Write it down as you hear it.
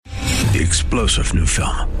the explosive new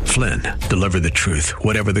film, Flynn, Deliver the Truth,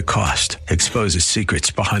 Whatever the Cost, exposes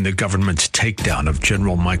secrets behind the government's takedown of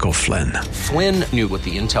General Michael Flynn. Flynn knew what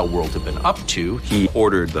the intel world had been up to. He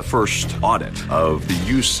ordered the first audit of the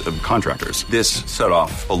use of contractors. This set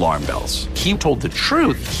off alarm bells. He told the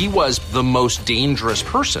truth. He was the most dangerous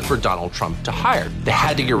person for Donald Trump to hire. They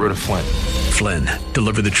had to get rid of Flynn. Flynn,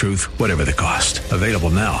 Deliver the Truth, Whatever the Cost. Available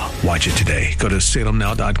now. Watch it today. Go to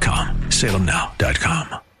salemnow.com.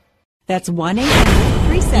 salemnow.com. That's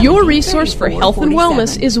 1-800-370. Your resource for health and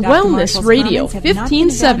wellness is Wellness Radio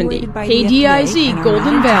 1570, KDIZ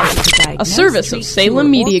Golden Valley, a service of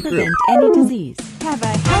Salem Media Group. Any disease. Have a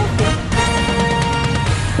healthy...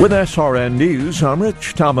 With SRN News, I'm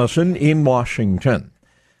Rich Thomason in Washington.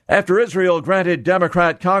 After Israel granted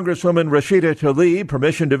Democrat Congresswoman Rashida Tlaib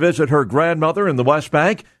permission to visit her grandmother in the West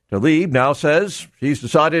Bank, Tlaib now says she's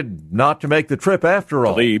decided not to make the trip after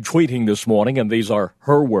all. Tlaib tweeting this morning, and these are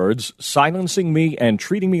her words, "Silencing me and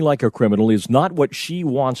treating me like a criminal is not what she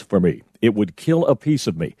wants for me. It would kill a piece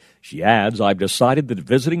of me." She adds, "I've decided that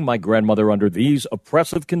visiting my grandmother under these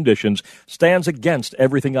oppressive conditions stands against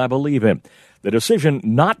everything I believe in." The decision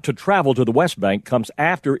not to travel to the West Bank comes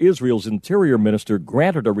after Israel's interior minister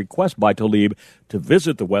granted a request by Tlaib to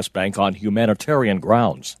visit the West Bank on humanitarian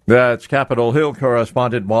grounds. That's Capitol Hill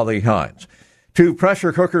correspondent Wally Hines. 2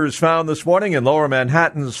 pressure cookers found this morning in Lower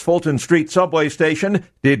Manhattan's Fulton Street subway station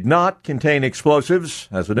did not contain explosives,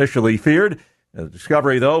 as initially feared. The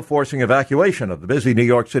discovery, though, forcing evacuation of the busy New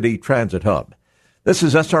York City transit hub. This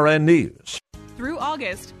is SRN News. Through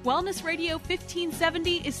August, Wellness Radio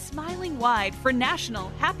 1570 is smiling wide for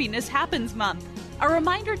National Happiness Happens Month. A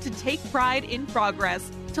reminder to take pride in progress,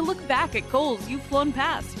 to look back at goals you've flown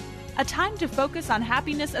past. A time to focus on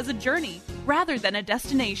happiness as a journey rather than a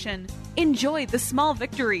destination. Enjoy the small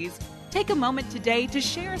victories. Take a moment today to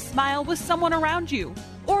share a smile with someone around you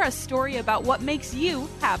or a story about what makes you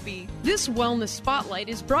happy. This Wellness Spotlight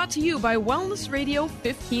is brought to you by Wellness Radio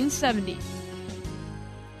 1570.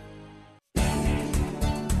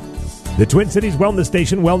 The Twin Cities Wellness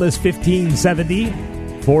Station, Wellness 1570.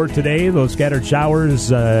 For today, those scattered showers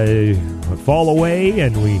fall away,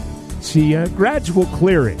 and we see a gradual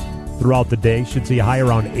clearing throughout the day. Should see a high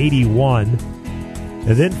around 81.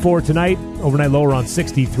 And then for tonight, overnight low around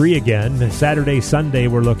 63 again. Saturday, Sunday,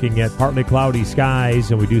 we're looking at partly cloudy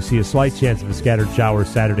skies, and we do see a slight chance of a scattered shower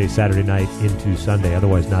Saturday night into Sunday.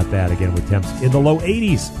 Otherwise, not bad, again, with temps in the low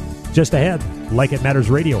 80s. Just ahead, Like It Matters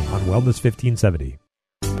Radio on Wellness 1570.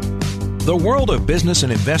 The world of business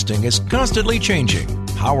and investing is constantly changing.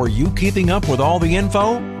 How are you keeping up with all the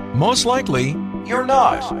info? Most likely, you're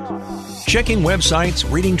not. Checking websites,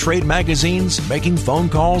 reading trade magazines, making phone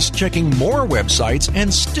calls, checking more websites,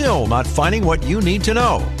 and still not finding what you need to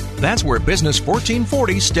know. That's where Business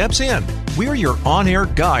 1440 steps in. We're your on-air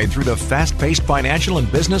guide through the fast-paced financial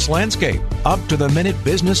and business landscape. Up-to-the-minute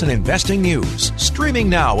business and investing news.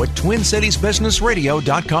 Streaming now at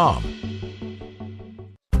TwinCitiesBusinessRadio.com.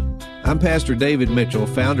 I'm Pastor David Mitchell,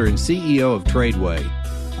 founder and CEO of Tradeway.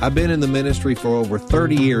 I've been in the ministry for over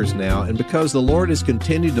 30 years now, and because the Lord has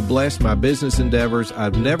continued to bless my business endeavors,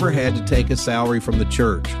 I've never had to take a salary from the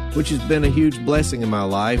church, which has been a huge blessing in my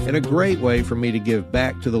life and a great way for me to give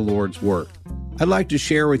back to the Lord's work. I'd like to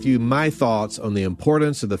share with you my thoughts on the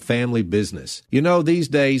importance of the family business. You know, these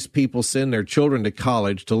days people send their children to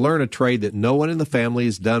college to learn a trade that no one in the family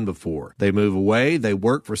has done before. They move away, they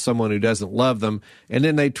work for someone who doesn't love them, and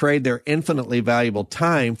then they trade their infinitely valuable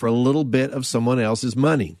time for a little bit of someone else's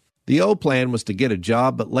money. The old plan was to get a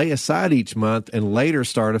job but lay aside each month and later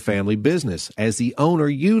start a family business. As the owner,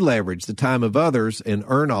 you leverage the time of others and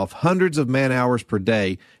earn off hundreds of man-hours per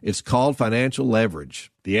day. It's called financial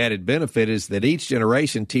leverage. The added benefit is that each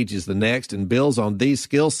generation teaches the next and builds on these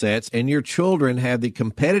skill sets, and your children have the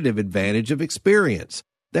competitive advantage of experience.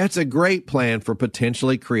 That's a great plan for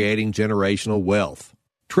potentially creating generational wealth.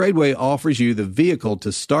 Tradeway offers you the vehicle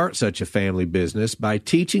to start such a family business by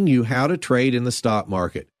teaching you how to trade in the stock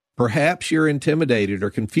market. Perhaps you're intimidated or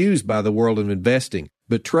confused by the world of investing,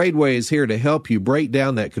 but Tradeway is here to help you break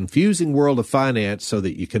down that confusing world of finance so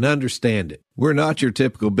that you can understand it. We're not your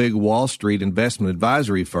typical big Wall Street investment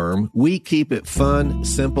advisory firm. We keep it fun,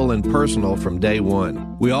 simple, and personal from day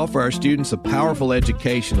one. We offer our students a powerful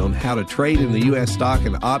education on how to trade in the U.S. stock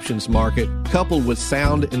and options market, coupled with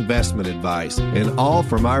sound investment advice, and all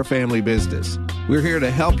from our family business. We're here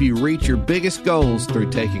to help you reach your biggest goals through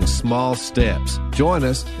taking small steps. Join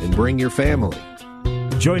us and bring your family.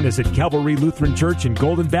 Join us at Calvary Lutheran Church in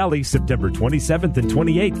Golden Valley, September 27th and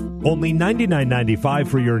 28th. Only $99.95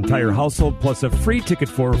 for your entire household, plus a free ticket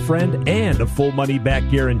for a friend and a full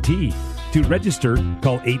money-back guarantee. To register,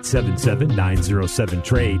 call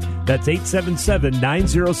 877-907-TRADE. That's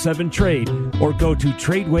 877-907-TRADE, or go to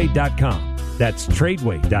Tradeway.com. That's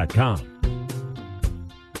Tradeway.com.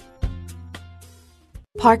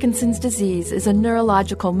 Parkinson's disease is a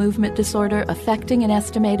neurological movement disorder affecting an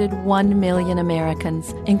estimated 1 million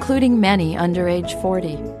Americans, including many under age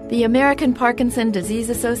 40. The American Parkinson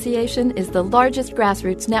Disease Association is the largest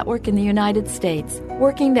grassroots network in the United States,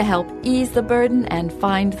 working to help ease the burden and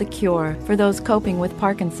find the cure for those coping with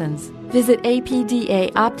Parkinson's. Visit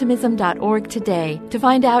apdaoptimism.org today to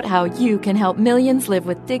find out how you can help millions live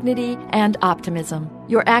with dignity and optimism.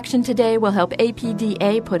 Your action today will help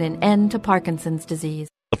APDA put an end to Parkinson's disease.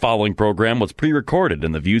 The following program was pre-recorded,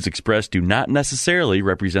 and the views expressed do not necessarily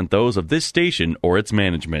represent those of this station or its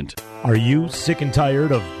management. Are you sick and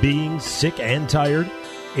tired of being sick and tired?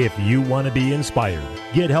 If you want to be inspired,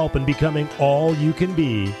 get help in becoming all you can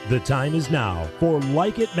be, the time is now for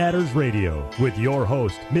Like It Matters Radio with your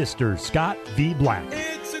host, Mr. Scott V. Black.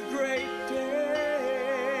 It's a great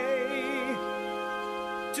day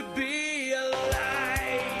to be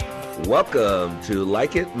alive. Welcome to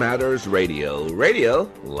Like It Matters Radio. Radio,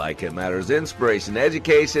 like it matters, inspiration,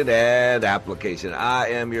 education, and application. I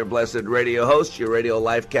am your blessed radio host, your radio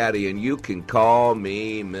life caddy, and you can call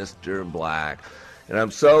me Mr. Black. And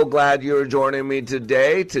I'm so glad you're joining me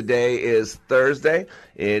today. Today is Thursday.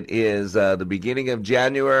 It is the beginning of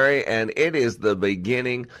January, and it is the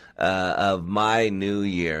beginning of my new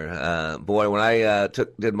year. Boy, when I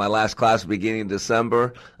did my last class beginning of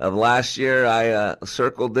December of last year, I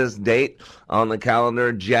circled this date on the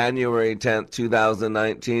calendar, January 10th,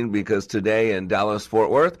 2019, because today in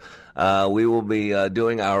Dallas-Fort Worth, we will be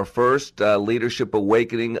doing our first Leadership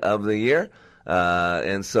Awakening of the year.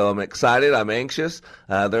 And so I'm excited. I'm anxious.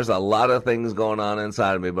 There's a lot of things going on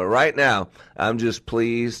inside of me. But right now, I'm just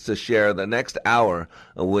pleased to share the next hour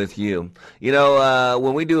with you. You know,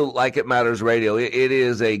 when we do Like It Matters Radio, it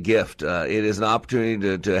is a gift. It is an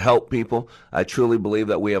opportunity to help people. I truly believe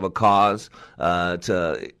that we have a cause. There's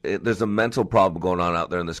a mental problem going on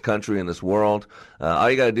out there in this country, in this world.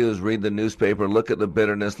 All you got to do is read the newspaper, look at the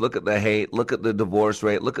bitterness, look at the hate, look at the divorce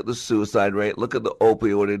rate, look at the suicide rate, look at the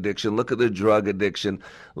opioid addiction, look at the drug addiction,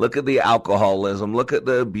 look at the alcoholism, look at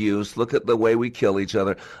the abuse, look at the way we kill each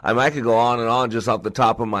other. I mean, I could go on and on just off the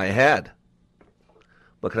top of my head.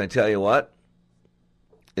 But can I tell you what?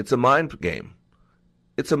 It's a mind game.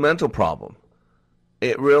 It's a mental problem.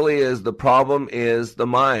 It really is. The problem is the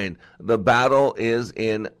mind. The battle is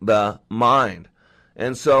in the mind.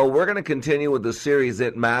 And so we're going to continue with the series,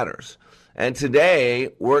 It Matters. And today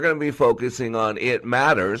we're going to be focusing on It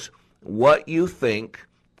Matters, what you think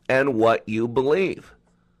and what you believe.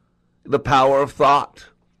 The power of thought,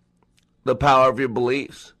 the power of your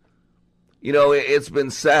beliefs. You know, it's been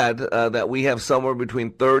said that we have somewhere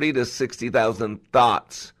between 30 to 60,000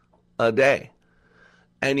 thoughts a day.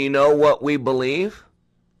 And you know what we believe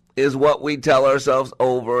is what we tell ourselves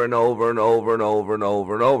over and over and over and over and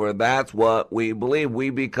over and over. That's what we believe. We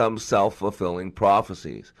become self-fulfilling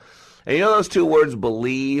prophecies. And you know, those two words,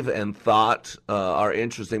 believe and thought, are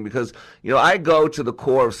interesting because, you know, I go to the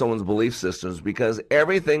core of someone's belief systems because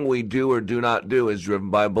everything we do or do not do is driven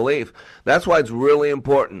by belief. That's why it's really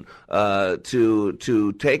important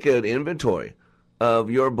to take an inventory of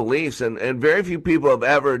your beliefs. And very few people have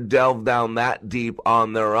ever delved down that deep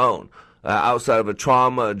on their own, outside of a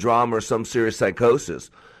trauma, a drama, or some serious psychosis,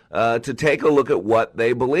 to take a look at what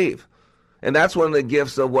they believe. And that's one of the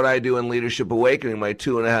gifts of what I do in Leadership Awakening, my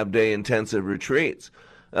 2.5-day intensive retreats.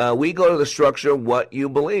 We go to the structure of what you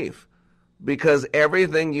believe, because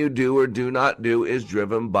everything you do or do not do is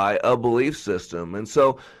driven by a belief system. And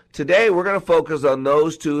so today we're going to focus on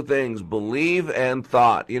those two things, believe and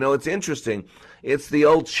thought. You know, it's interesting. It's the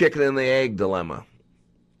old chicken and the egg dilemma.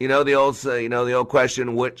 You know, the old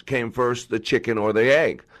question, which came first, the chicken or the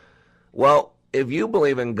egg? Well, if you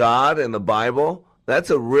believe in God and the Bible,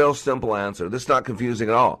 that's a real simple answer. This is not confusing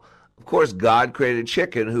at all. Of course, God created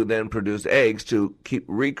chicken, who then produced eggs to keep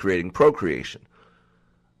recreating procreation.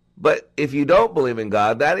 But if you don't believe in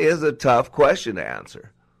God, that is a tough question to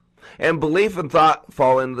answer. And belief and thought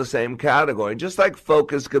fall into the same category, just like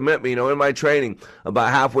focus, commitment. You know, in my training,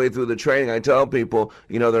 about halfway through the training, I tell people,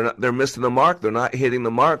 you know, they're missing the mark. They're not hitting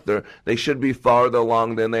the mark. They should be farther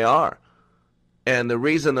along than they are. And the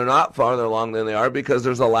reason they're not farther along than they are because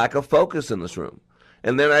there's a lack of focus in this room.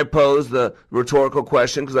 And then I pose the rhetorical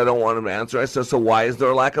question because I don't want them to answer. I say, so why is there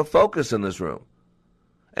a lack of focus in this room?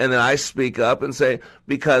 And then I speak up and say,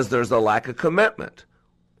 because there's a lack of commitment.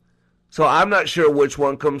 So I'm not sure which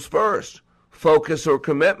one comes first, focus or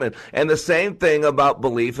commitment. And the same thing about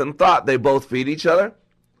belief and thought. They both feed each other.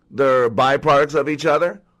 They're byproducts of each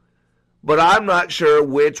other. But I'm not sure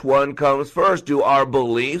which one comes first. Do our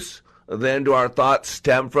beliefs, then do our thoughts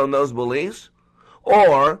stem from those beliefs?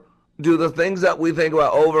 Or do the things that we think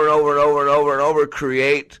about over and over and over and over and over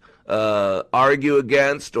create, argue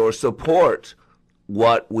against, or support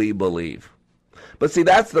what we believe? But see,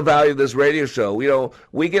 that's the value of this radio show. You know,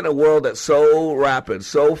 we get in a world that's so rapid,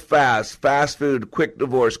 so fast food, quick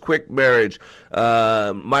divorce, quick marriage,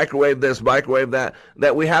 microwave this, microwave that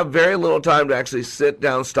we have very little time to actually sit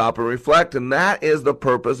down, stop, and reflect. And that is the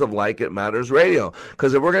purpose of Like It Matters Radio.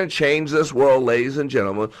 Because if we're going to change this world, ladies and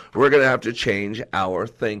gentlemen, we're going to have to change our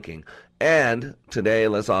thinking. And today,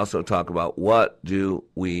 let's also talk about what do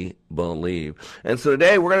we believe. And so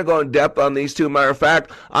today, we're going to go in depth on these two. Matter of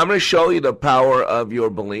fact, I'm going to show you the power of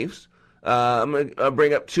your beliefs. I'm going to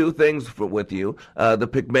bring up two things with you, the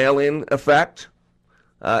Pygmalion effect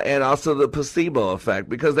and also the placebo effect,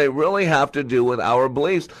 because they really have to do with our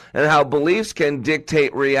beliefs and how beliefs can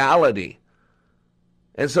dictate reality.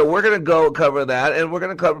 And so we're going to cover that, and we're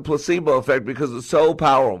going to cover placebo effect because it's so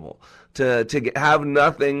powerful. To have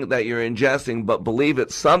nothing that you're ingesting, but believe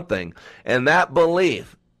it's something, and that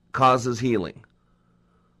belief causes healing.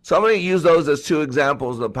 So I'm going to use those as two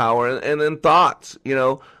examples of the power, and then thoughts. You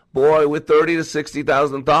know, boy, with 30 to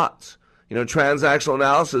 60,000 thoughts. You know, transactional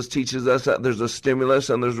analysis teaches us that there's a stimulus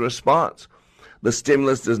and there's a response. The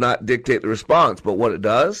stimulus does not dictate the response, but what it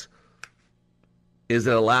does is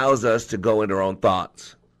it allows us to go into our own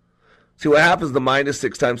thoughts. See, what happens, the mind is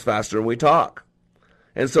 6 times faster than we talk.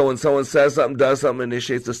 And so when someone says something, does something,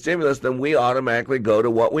 initiates a stimulus, then we automatically go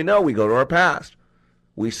to what we know. We go to our past.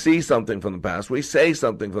 We see something from the past. We say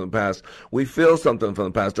something from the past. We feel something from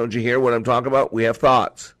the past. Don't you hear what I'm talking about? We have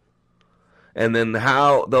thoughts. And then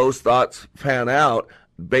how those thoughts pan out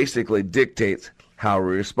basically dictates how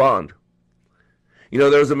we respond. You know,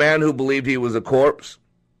 there was a man who believed he was a corpse.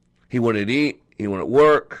 He wouldn't eat. He wouldn't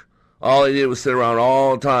work. All he did was sit around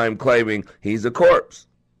all the time claiming he's a corpse.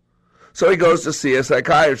 So he goes to see a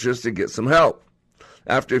psychiatrist to get some help.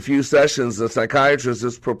 After a few sessions, the psychiatrist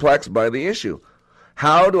is perplexed by the issue.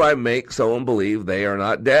 How do I make someone believe they are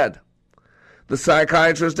not dead? The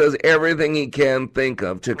psychiatrist does everything he can think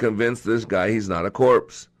of to convince this guy he's not a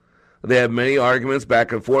corpse. They have many arguments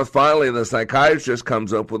back and forth. Finally, the psychiatrist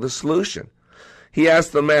comes up with a solution. He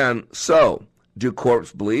asks the man, so, do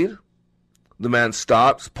corpses bleed? The man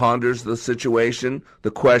stops, ponders the situation,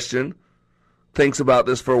 the question, thinks about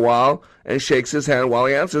this for a while, and shakes his hand while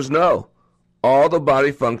he answers no. All the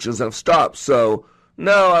body functions have stopped. So,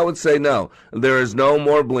 no, I would say no. There is no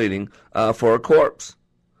more bleeding for a corpse.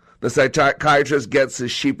 The psychiatrist gets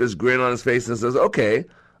his sheepish grin on his face and says, okay,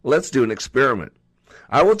 let's do an experiment.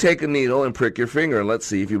 I will take a needle and prick your finger and let's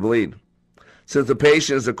see if you bleed. Since the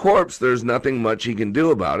patient is a corpse, there's nothing much he can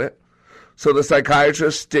do about it. So the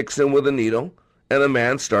psychiatrist sticks him with a needle, and the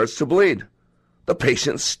man starts to bleed. The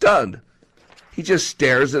patient's stunned. He just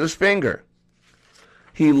stares at his finger.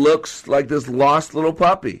 He looks like this lost little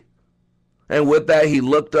puppy. And with that, he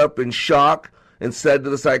looked up in shock and said to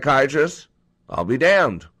the psychiatrist, I'll be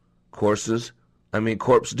damned. Corpses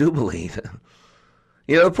do bleed.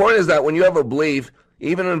 You know, the point is that when you have a belief,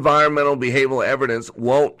 even environmental behavioral evidence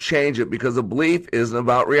won't change it because a belief isn't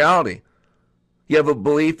about reality. You have a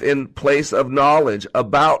belief in place of knowledge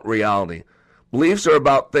about reality. Beliefs are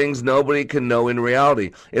about things nobody can know in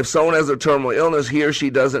reality. If someone has a terminal illness, he or she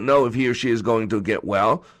doesn't know if he or she is going to get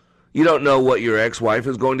well. You don't know what your ex-wife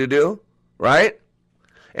is going to do, right?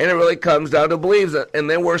 And it really comes down to beliefs. And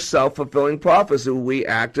then we're self-fulfilling prophecy. We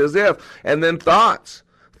act as if. And then thoughts.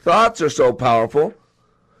 Thoughts are so powerful.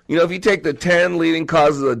 You know, if you take the 10 leading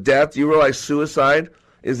causes of death, you realize suicide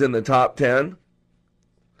is in the top 10.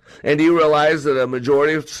 And do you realize that a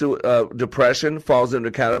majority of depression falls into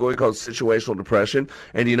a category called situational depression?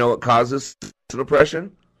 And do you know what causes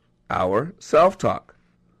depression? Our self-talk.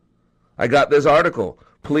 I got this article.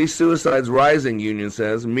 Police suicides rising, union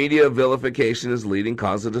says. Media vilification is leading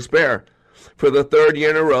cause of despair. For the third year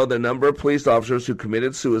in a row, the number of police officers who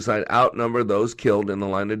committed suicide outnumber those killed in the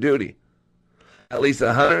line of duty. At least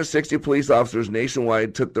 160 police officers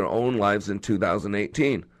nationwide took their own lives in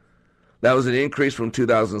 2018. That was an increase from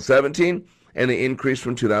 2017 and an increase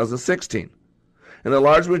from 2016. And the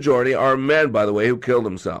large majority are men, by the way, who killed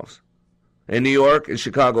themselves. And New York and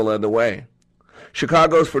Chicago led the way.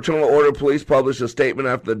 Chicago's Fraternal Order Police published a statement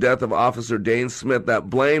after the death of Officer Dane Smith that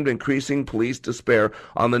blamed increasing police despair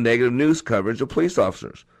on the negative news coverage of police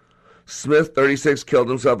officers. Smith, 36, killed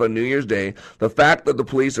himself on New Year's Day. The fact that the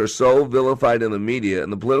police are so vilified in the media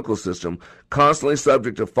and the political system, constantly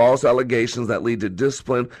subject to false allegations that lead to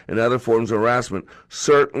discipline and other forms of harassment,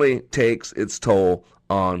 certainly takes its toll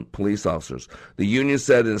on police officers. The union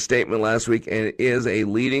said in a statement last week, and it is a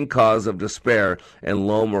leading cause of despair and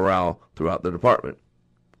low morale throughout the department.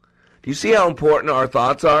 Do you see how important our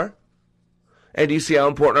thoughts are? And do you see how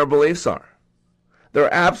important our beliefs are?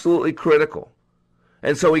 They're absolutely critical.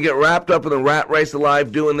 And so we get wrapped up in the rat race of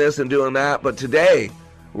life doing this and doing that. But today,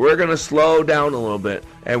 we're going to slow down a little bit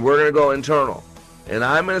and we're going to go internal. And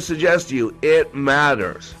I'm going to suggest to you, it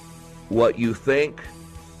matters what you think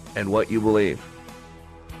and what you believe.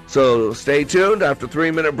 So stay tuned. After a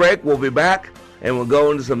 3-minute break, we'll be back and we'll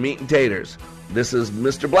go into some meat and taters. This is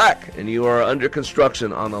Mr. Black, and you are under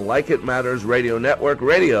construction on the Like It Matters Radio Network.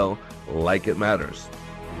 Radio like it matters.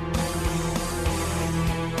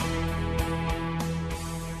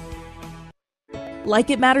 Like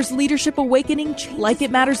It Matters Leadership Awakening. Like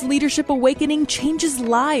It Matters Leadership Awakening changes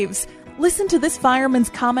lives. Listen to this fireman's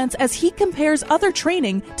comments as he compares other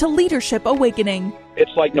training to Leadership Awakening.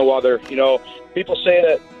 It's like no other. You know, people say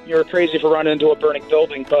that you're crazy for running into a burning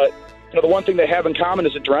building, but you know, the one thing they have in common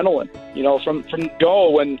is adrenaline. You know, from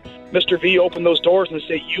go when Mr. V opened those doors and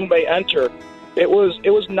said, "You may enter," it was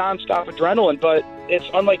nonstop adrenaline, but it's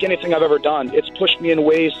unlike anything I've ever done. It's pushed me in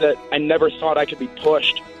ways that I never thought I could be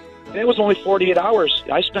pushed. And it was only 48 hours.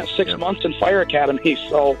 I spent 6 months in fire academy,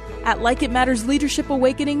 so. At Like It Matters Leadership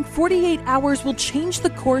Awakening, 48 hours will change the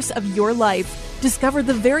course of your life. Discover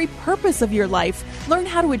the very purpose of your life, learn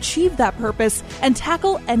how to achieve that purpose, and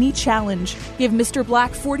tackle any challenge. Give Mr.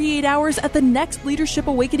 Black 48 hours at the next Leadership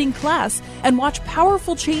Awakening class and watch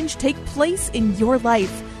powerful change take place in your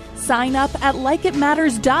life. Sign up at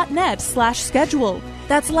likeitmatters.net/schedule.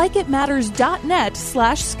 That's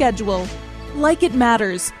likeitmatters.net/schedule. Like It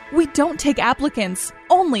Matters. We don't take applicants,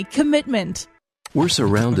 only commitment. We're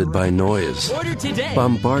surrounded by noise,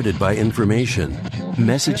 bombarded by information,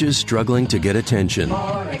 messages struggling to get attention.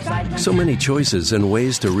 So many choices and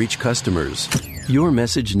ways to reach customers. Your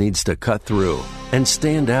message needs to cut through and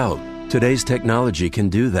stand out. Today's technology can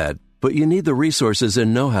do that, but you need the resources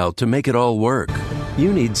and know-how to make it all work.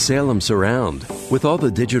 You need Salem Surround. With all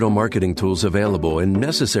the digital marketing tools available and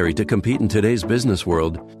necessary to compete in today's business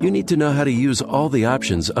world, you need to know how to use all the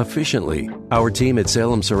options efficiently. Our team at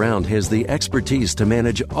Salem Surround has the expertise to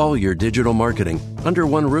manage all your digital marketing under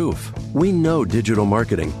one roof. We know digital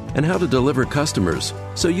marketing and how to deliver customers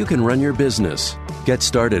so you can run your business. Get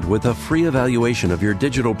started with a free evaluation of your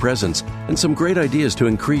digital presence and some great ideas to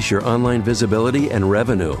increase your online visibility and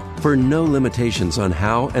revenue. For no limitations on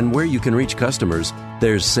how and where you can reach customers,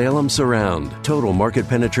 there's Salem Surround. Total market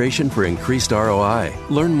penetration for increased ROI.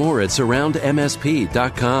 Learn more at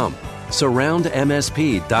surroundmsp.com.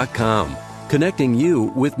 Surroundmsp.com. Connecting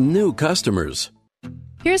you with new customers.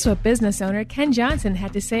 Here's what business owner Ken Johnson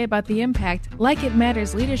had to say about the impact Like It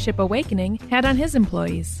Matters Leadership Awakening had on his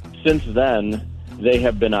employees. Since then, they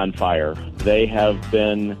have been on fire. They have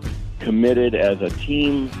been committed as a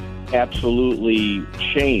team, absolutely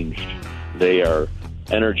changed. They are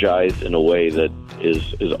energized in a way that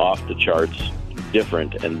is off the charts,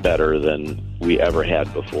 different and better than we ever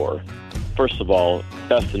had before. First of all,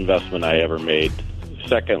 best investment I ever made.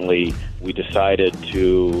 Secondly, we decided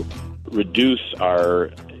to reduce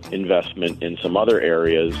our investment in some other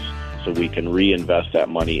areas so we can reinvest that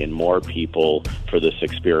money in more people for this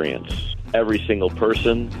experience. Every single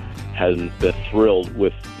person has been thrilled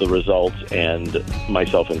with the results, and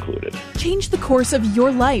myself included. Change the course of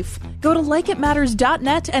your life. Go to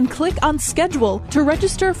likeitmatters.net and click on Schedule to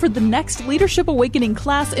register for the next Leadership Awakening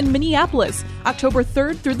class in Minneapolis, October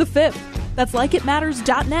 3rd through the 5th. That's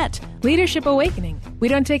likeitmatters.net. Leadership Awakening. We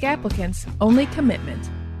don't take applicants, only commitment.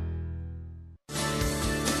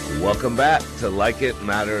 Welcome back to Like It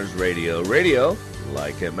Matters Radio. Radio,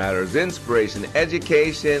 like it matters, inspiration,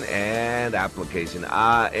 education, and application.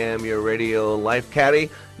 I am your radio life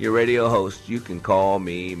caddy, your radio host. You can call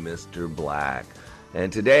me Mr. Black.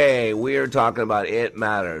 And today we are talking about It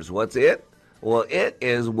Matters. What's it? Well, it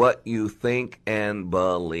is what you think and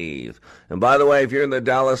believe. And by the way, if you're in the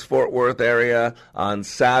Dallas-Fort Worth area on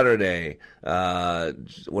Saturday, January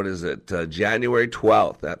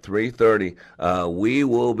 12th at 3:30, we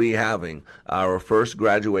will be having our first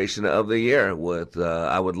graduation of the year.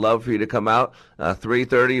 I would love for you to come out.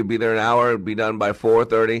 3:30, you'll be there an hour, it'll be done by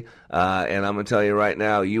 4:30. And I'm going to tell you right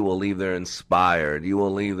now, you will leave there inspired. You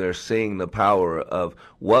will leave there seeing the power of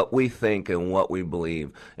what we think and what we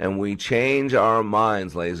believe. And we change our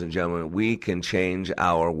minds, ladies and gentlemen. We can change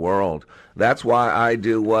our world. That's why I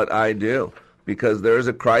do what I do. Because there's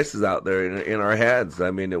a crisis out there in our heads.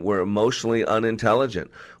 I mean, we're emotionally unintelligent.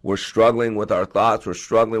 We're struggling with our thoughts. We're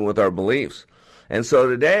struggling with our beliefs. And so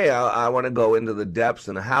today I want to go into the depths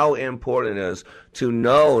and how important it is to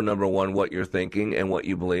know, number one, what you're thinking and what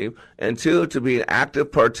you believe, and two, to be an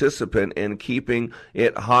active participant in keeping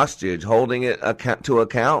it hostage, holding it to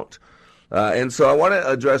account. And so I want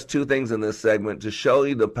to address two things in this segment to show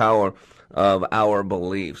you the power of our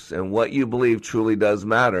beliefs, and what you believe truly does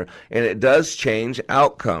matter, and it does change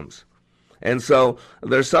outcomes. And so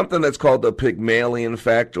there's something that's called the Pygmalion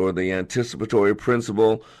effect, or the anticipatory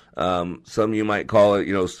principle. Some you might call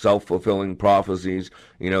it, self-fulfilling prophecies.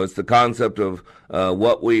 It's the concept of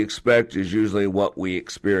what we expect is usually what we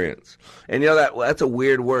experience. And that's a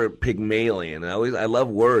weird word, Pygmalion. I love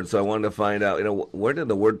words, so I wanted to find out, where did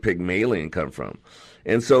the word Pygmalion come from?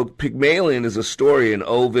 And so Pygmalion is a story in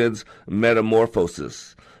Ovid's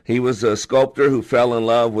Metamorphoses. He was a sculptor who fell in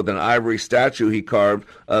love with an ivory statue he carved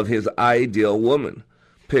of his ideal woman.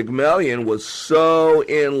 Pygmalion was so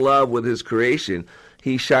in love with his creation,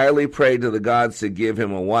 he shyly prayed to the gods to give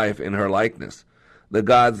him a wife in her likeness. The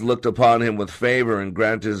gods looked upon him with favor and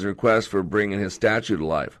granted his request for bringing his statue to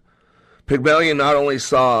life. Pygmalion not only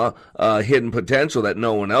saw a hidden potential that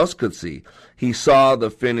no one else could see, he saw the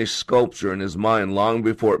finished sculpture in his mind long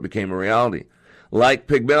before it became a reality. Like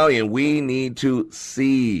Pygmalion, we need to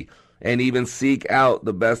see and even seek out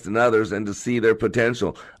the best in others and to see their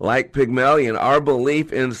potential. Like Pygmalion, our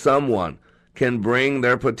belief in someone can bring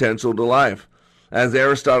their potential to life. As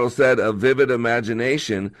Aristotle said, a vivid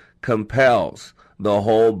imagination compels the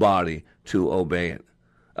whole body to obey it.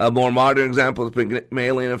 A more modern example of the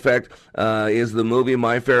Pygmalion effect is the movie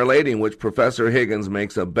My Fair Lady, in which Professor Higgins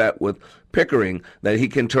makes a bet with Pickering that he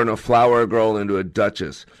can turn a flower girl into a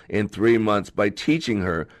duchess in 3 months by teaching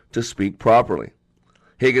her to speak properly.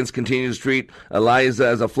 Higgins continues to treat Eliza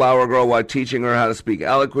as a flower girl while teaching her how to speak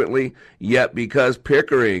eloquently, yet because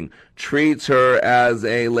Pickering treats her as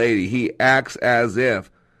a lady, he acts as if,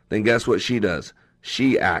 then guess what she does?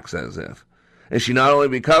 She acts as if. And she not only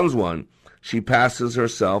becomes one, she passes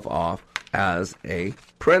herself off as a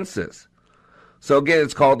princess. So again,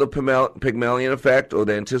 it's called the Pygmalion effect, or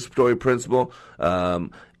the anticipatory principle.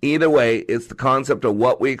 Either way, it's the concept of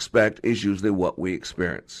what we expect is usually what we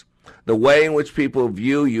experience. The way in which people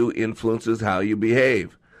view you influences how you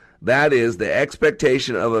behave. That is, the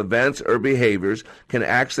expectation of events or behaviors can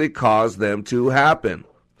actually cause them to happen.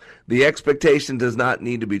 The expectation does not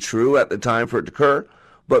need to be true at the time for it to occur,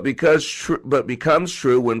 but becomes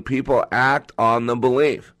true when people act on the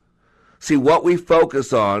belief. See, what we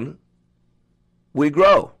focus on, we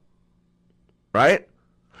grow, right?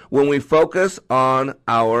 When we focus on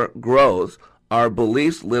our growth, our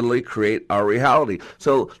beliefs literally create our reality.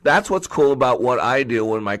 So that's what's cool about what I do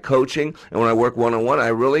when my coaching and when I work one-on-one. I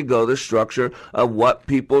really go the structure of what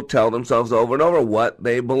people tell themselves over and over, what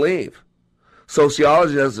they believe.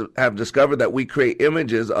 Sociologists have discovered that we create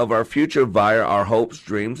images of our future via our hopes,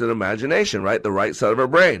 dreams, and imagination, right? The right side of our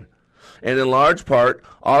brain. And in large part,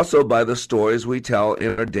 also by the stories we tell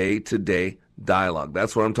in our day-to-day dialogue.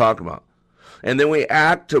 That's what I'm talking about. And then we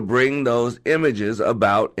act to bring those images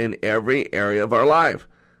about in every area of our life.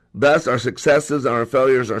 Thus, our successes and our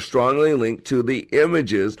failures are strongly linked to the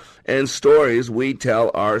images and stories we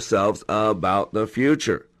tell ourselves about the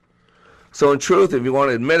future. So in truth, if you want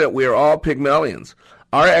to admit it, we are all Pygmalions.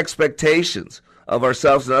 Our expectations of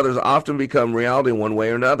ourselves and others often become reality one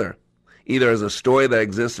way or another, either as a story that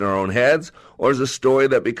exists in our own heads or as a story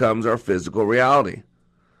that becomes our physical reality.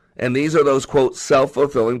 And these are those, quote,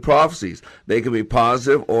 self-fulfilling prophecies. They can be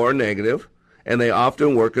positive or negative, and they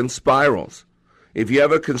often work in spirals. If you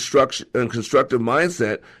have a constructive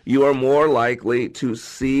mindset, you are more likely to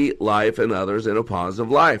see life and others in a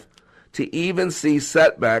positive life, to even see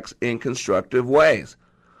setbacks in constructive ways.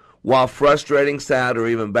 While frustrating, sad, or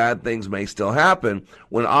even bad things may still happen,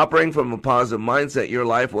 when operating from a positive mindset, your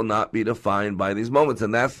life will not be defined by these moments.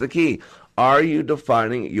 And that's the key. Are you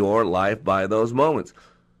defining your life by those moments?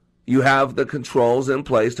 You have the controls in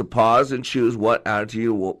place to pause and choose what attitude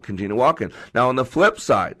you will continue to walk in. Now, on the flip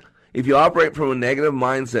side, if you operate from a negative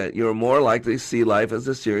mindset, you are more likely to see life as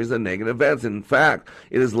a series of negative events. In fact,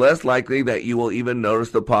 it is less likely that you will even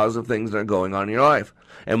notice the positive things that are going on in your life.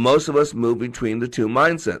 And most of us move between the two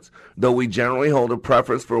mindsets, though we generally hold a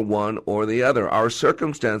preference for one or the other. Our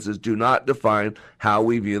circumstances do not define how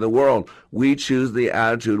we view the world. We choose the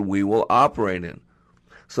attitude we will operate in.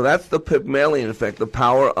 So that's the Pygmalion effect, the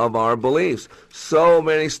power of our beliefs. So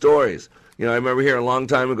many stories. I remember here a long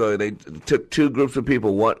time ago, they took two groups of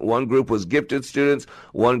people. One group was gifted students,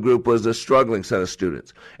 one group was a struggling set of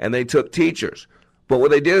students. And they took teachers. But what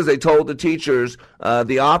they did is they told the teachers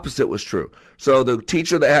the opposite was true. So the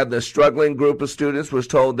teacher that had the struggling group of students was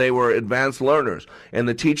told they were advanced learners. And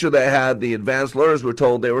the teacher that had the advanced learners were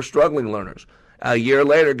told they were struggling learners. A year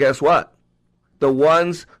later, guess what? The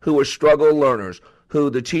ones who were struggle learners, who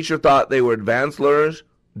the teacher thought they were advanced learners,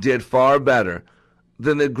 did far better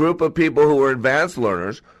than the group of people who were advanced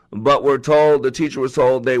learners, but the teacher was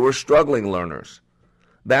told they were struggling learners.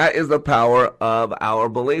 That is the power of our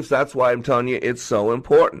beliefs. That's why I'm telling you it's so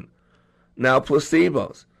important. Now,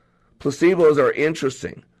 placebos. Placebos are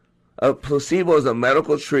interesting. A placebo is a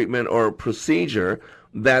medical treatment or procedure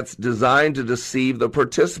that's designed to deceive the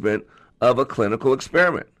participant of a clinical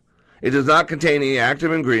experiment. It does not contain any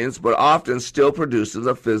active ingredients, but often still produces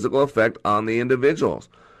a physical effect on the individuals.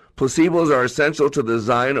 Placebos are essential to the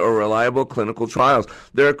design of reliable clinical trials.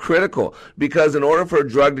 They're critical because in order for a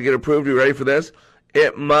drug to get approved, you ready for this?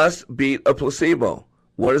 It must beat a placebo.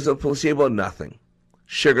 What is a placebo? Nothing.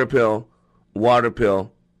 Sugar pill, water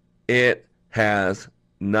pill, it has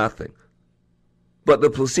nothing. But the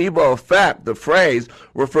placebo effect, the phrase,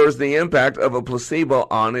 refers to the impact of a placebo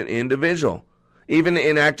on an individual. Even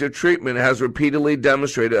inactive treatment has repeatedly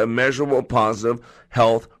demonstrated a measurable positive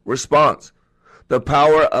health response. The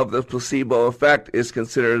power of the placebo effect is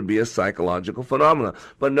considered to be a psychological phenomenon.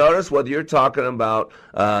 But notice whether you're talking about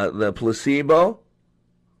the placebo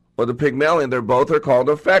or the Pygmalion, they both are called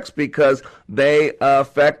effects because they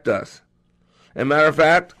affect us. As a matter of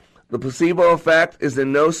fact, the placebo effect is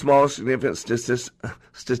in no small significant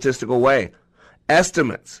statistical way.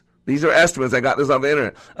 Estimates, these are estimates, I got this off the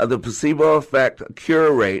internet, of the placebo effect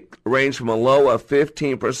cure rate range from a low of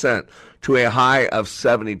 15% to a high of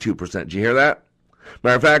 72%. Did you hear that?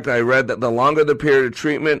 Matter of fact, I read that the longer the period of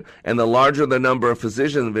treatment and the larger the number of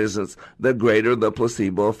physician visits, the greater the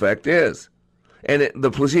placebo effect is. And the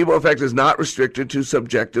placebo effect is not restricted to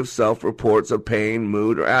subjective self-reports of pain,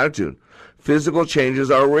 mood, or attitude. Physical changes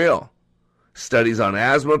are real. Studies on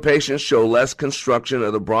asthma patients show less constriction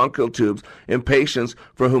of the bronchial tubes in patients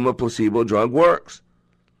for whom a placebo drug works.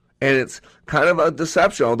 And it's kind of a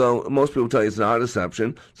deception, although most people tell you it's not a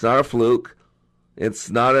deception. It's not a fluke. It's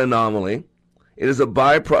not an anomaly. It is a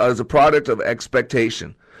product of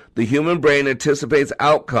expectation. The human brain anticipates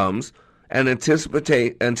outcomes, and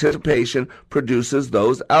anticipation produces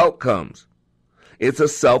those outcomes. It's a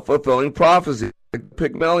self-fulfilling prophecy, the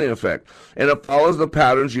Pygmalion effect, and it follows the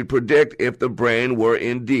patterns you'd predict if the brain were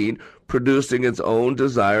indeed producing its own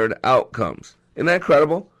desired outcomes. Isn't that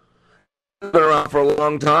incredible? It's been around for a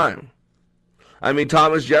long time. I mean,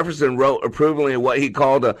 Thomas Jefferson wrote approvingly of what he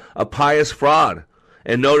called a pious fraud,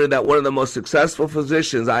 and noted that one of the most successful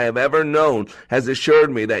physicians I have ever known has assured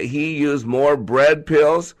me that he used more bread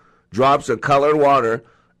pills, drops of colored water,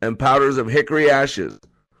 and powders of hickory ashes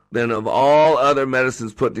than of all other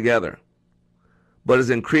medicines put together. But as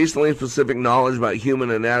increasingly specific knowledge about human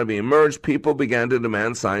anatomy emerged, people began to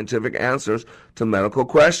demand scientific answers to medical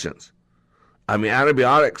questions. I mean,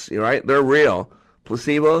 antibiotics, right? They're real.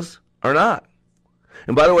 Placebos are not.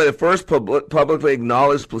 And by the way, the first publicly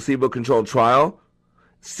acknowledged placebo-controlled trial,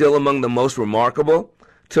 still among the most remarkable,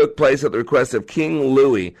 took place at the request of King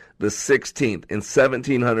Louis XVI in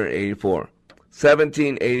 1784.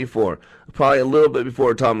 1784. Probably a little bit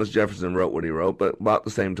before Thomas Jefferson wrote what he wrote, but about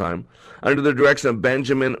the same time, under the direction of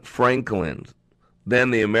Benjamin Franklin,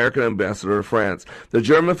 then the American ambassador to France. The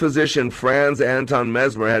German physician Franz Anton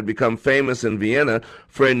Mesmer had become famous in Vienna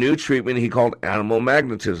for a new treatment he called animal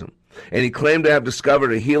magnetism, and he claimed to have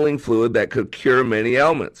discovered a healing fluid that could cure many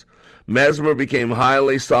ailments. Mesmer became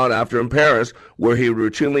highly sought after in Paris, where he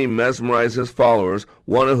routinely mesmerized his followers,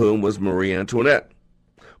 one of whom was Marie Antoinette.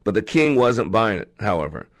 But the king wasn't buying it,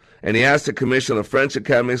 however, and he asked the commission of the French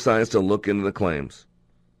Academy of Science to look into the claims.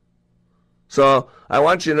 So I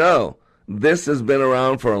want you to know, this has been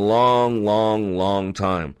around for a long, long, long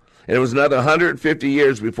time. And it was another 150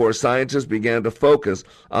 years before scientists began to focus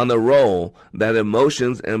on the role that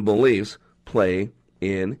emotions and beliefs play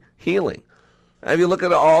in healing. And if you look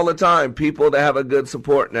at it all the time, people that have a good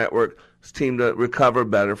support network seem to recover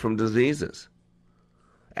better from diseases.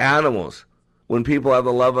 Animals, when people have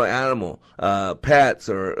the love of animal, pets,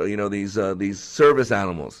 or these service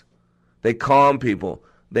animals, they calm people.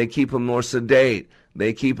 They keep them more sedate.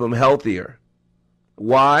 They keep them healthier.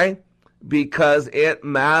 Why? Because it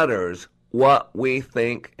matters what we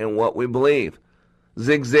think and what we believe.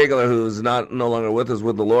 Zig Ziglar, who's no longer with us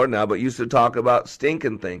with the Lord now, but used to talk about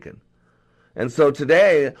stinking thinking. And so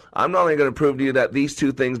today, I'm not only going to prove to you that these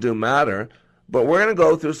two things do matter, but we're going to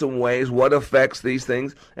go through some ways what affects these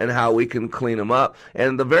things and how we can clean them up.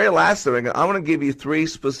 And the very last thing, I want to give you three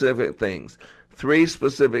specific things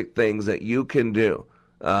that you can do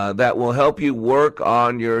that will help you work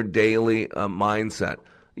on your daily mindset,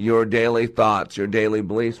 your daily thoughts, your daily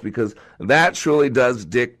beliefs, because that truly does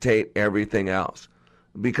dictate everything else.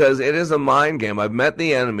 because it is a mind game. I've met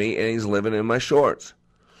the enemy, and he's living in my shorts.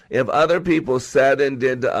 If other people said and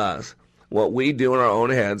did to us what we do in our own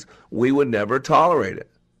heads, we would never tolerate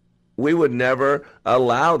it. We would never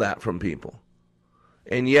allow that from people.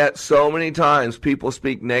 And yet, so many times people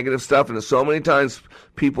speak negative stuff, and so many times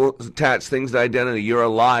people attach things to identity. You're a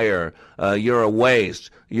liar. You're a waste.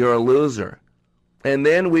 You're a loser. And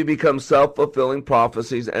then we become self-fulfilling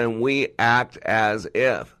prophecies, and we act as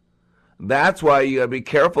if. That's why you got to be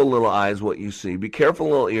careful, little eyes, what you see. Be careful,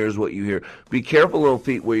 little ears, what you hear. Be careful, little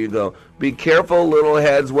feet, where you go. Be careful, little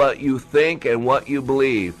heads, what you think and what you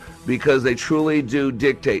believe, because they truly do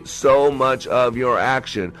dictate so much of your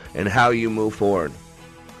action and how you move forward.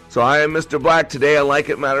 So I am Mr. Black. Today on Like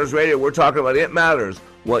It Matters Radio, we're talking about it matters,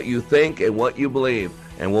 what you think and what you believe.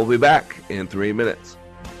 And we'll be back in 3 minutes.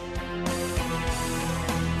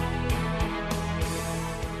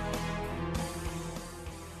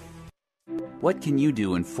 What can you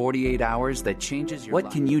do in 48 hours that changes your life?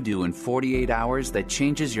 What can you do in 48 hours that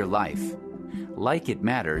changes your life? Like It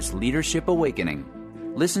Matters Leadership Awakening.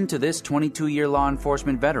 Listen to this 22-year law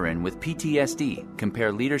enforcement veteran with PTSD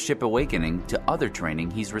compare Leadership Awakening to other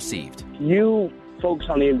training he's received. You focus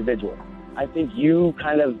on the individual. I think you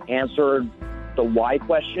kind of answered the why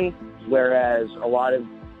question, whereas a lot of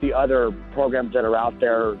the other programs that are out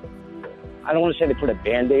there, I don't want to say they put a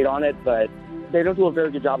Band-Aid on it, but they don't do a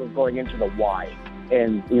very good job of going into the why.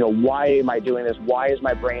 And, why am I doing this? Why is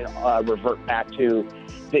my brain revert back to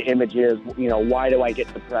the images? Why do I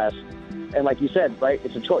get depressed? And like you said, right,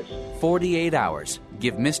 it's a choice. 48 hours.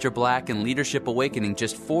 Give Mr. Black and Leadership Awakening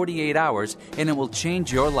just 48 hours, and it will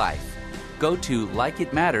change your life. Go to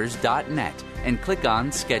likeitmatters.net and click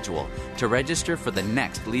on Schedule to register for the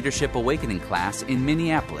next Leadership Awakening class in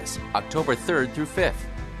Minneapolis, October 3rd through 5th.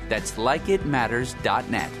 That's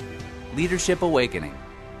likeitmatters.net. Leadership Awakening,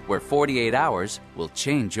 where 48 hours will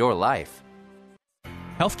change your life.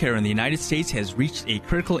 Healthcare in the United States has reached a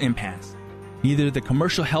critical impasse. Neither the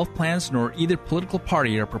commercial health plans nor either political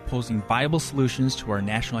party are proposing viable solutions to our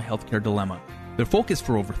national healthcare dilemma. Their focus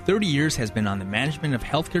for over 30 years has been on the management of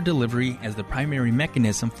healthcare delivery as the primary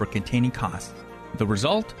mechanism for containing costs. The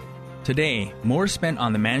result? Today, more is spent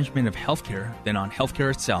on the management of healthcare than on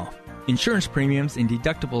healthcare itself. Insurance premiums and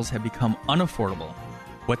deductibles have become unaffordable.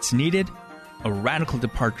 What's needed? A radical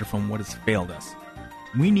departure from what has failed us.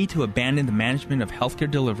 We need to abandon the management of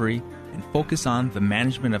healthcare delivery and focus on the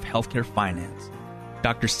management of healthcare finance.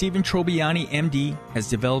 Dr. Stephen Trobiani, MD, has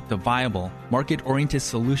developed a viable, market-oriented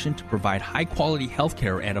solution to provide high-quality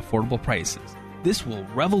healthcare at affordable prices. This will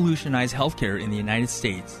revolutionize healthcare in the United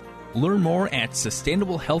States. Learn more at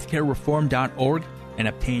sustainablehealthcarereform.org and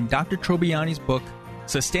obtain Dr. Trobiani's book,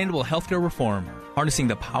 Sustainable Healthcare Reform, Harnessing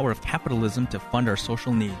the Power of Capitalism to Fund Our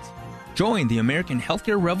Social Needs. Join the American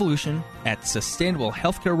healthcare revolution at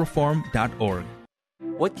sustainablehealthcarereform.org.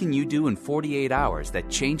 What can you do in 48 hours that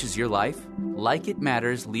changes your life? Like It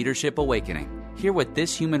Matters Leadership Awakening. Hear what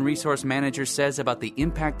this human resource manager says about the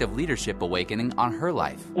impact of Leadership Awakening on her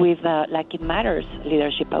life. With Like It Matters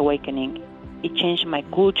Leadership Awakening, it changed my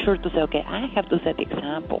culture to say, okay, I have to set the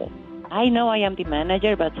example. I know I am the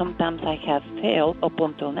manager, but sometimes I have failed up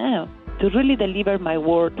until now to really deliver my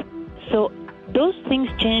word. So those things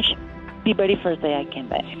changed the very first day I came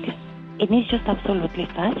back. And it's just absolutely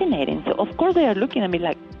fascinating. So of course they are looking at me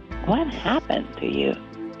like, what happened to you?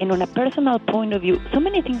 And on a personal point of view, so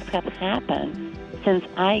many things have happened since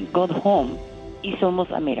I got home. It's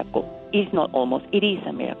almost a miracle. It's not almost, it is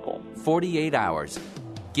a miracle. 48 hours.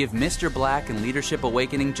 Give Mr. Black and Leadership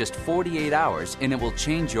Awakening just 48 hours and it will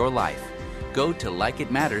change your life. Go to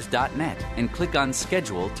likeitmatters.net and click on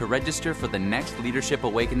Schedule to register for the next Leadership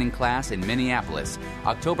Awakening class in Minneapolis,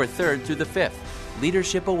 October 3rd through the 5th.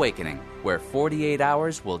 Leadership Awakening, where 48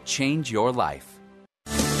 hours will change your life.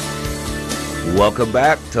 Welcome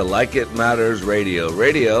back to Like It Matters Radio.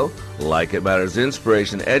 Radio, like it matters,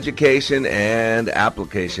 inspiration, education, and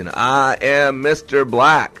application. I am Mr.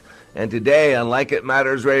 Black, and today on Like It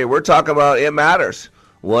Matters Radio, we're talking about it matters.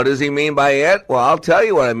 What does he mean by it? Well, I'll tell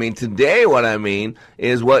you what I mean. Today, what I mean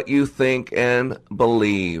is what you think and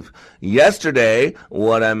believe. Yesterday,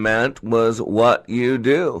 what I meant was what you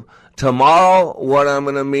do. Tomorrow, what I'm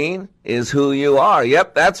going to mean is who you are.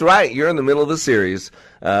 Yep, that's right. You're in the middle of the series.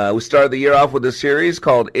 We started the year off with a series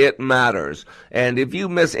called It Matters. And if you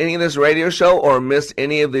miss any of this radio show or miss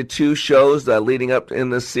any of the two shows leading up in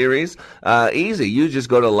this series, easy. You just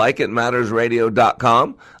go to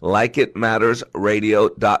likeitmattersradio.com,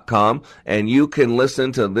 likeitmattersradio.com, and you can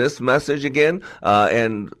listen to this message again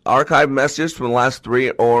and archive messages from the last 3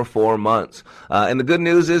 or 4 months. And the good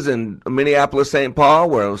news is in Minneapolis, St. Paul,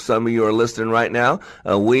 where some of you are listening right now.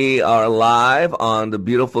 We are live on the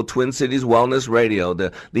beautiful Twin Cities Wellness Radio,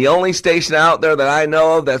 the only station out there that I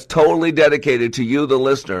know of that's totally dedicated to you, the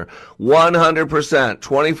listener, 100%,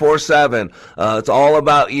 24/7. It's all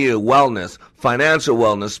about you, wellness, financial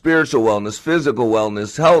wellness, spiritual wellness, physical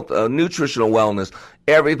wellness, health, nutritional wellness,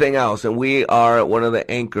 everything else. And we are one of the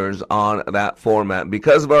anchors on that format.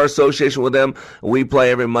 Because of our association with them, we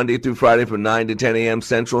play every Monday through Friday from 9 to 10 a.m.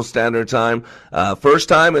 Central Standard Time, first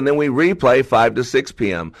time, and then we replay 5 to 6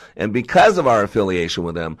 p.m. And because of our affiliation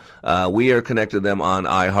with them, we are connected to them on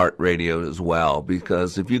iHeartRadio as well.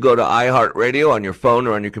 Because if you go to iHeartRadio on your phone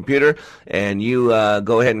or on your computer, and you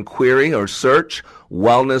go ahead and query or search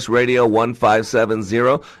Wellness Radio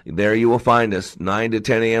 1570. There you will find us, 9 to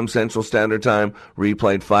 10 a.m. Central Standard Time,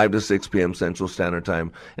 replayed 5 to 6 p.m. Central Standard Time.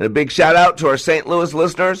 And a big shout out to our St. Louis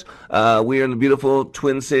listeners. We are in the beautiful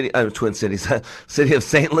city of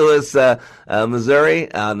St. Louis,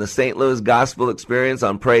 Missouri, on the St. Louis Gospel Experience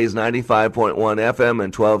on Praise 95.1 FM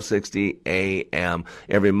and 1260 AM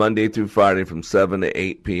every Monday through Friday from 7 to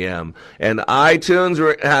 8 p.m. And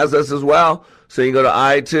iTunes has us as well. So you go to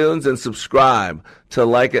iTunes and subscribe to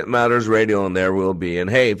Like It Matters Radio, and there we'll be. And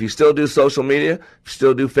hey, if you still do social media, if you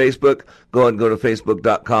still do Facebook, go ahead and go to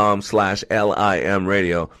facebook.com/LIM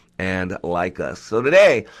Radio and like us. So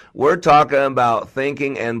today, we're talking about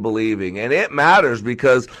thinking and believing, and it matters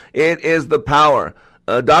because it is the power.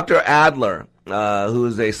 Dr. Adler, who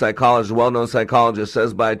is a psychologist, well-known psychologist,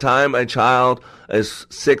 says by the time a child is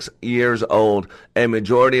 6 years old, a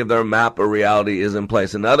majority of their map of reality is in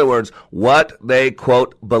place. In other words, what they,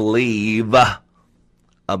 quote, believe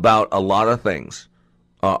about a lot of things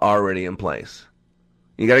are already in place.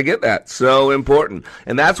 You got to get that. So important.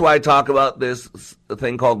 And that's why I talk about this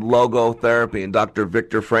thing called logotherapy and Dr.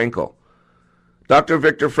 Viktor Frankl. Dr.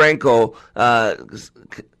 Viktor Frankl,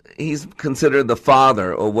 he's considered the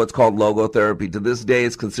father of what's called logotherapy. To this day,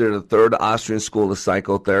 it's considered the third Austrian school of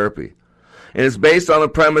psychotherapy. And it's based on the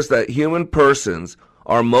premise that human persons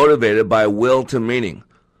are motivated by will to meaning.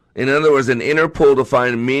 In other words, an inner pull to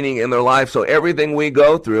find meaning in their life. So everything we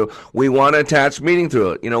go through, we want to attach meaning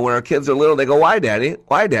to it. You know, when our kids are little, they go, "Why, Daddy?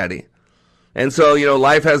 Why, Daddy?" And so, you know,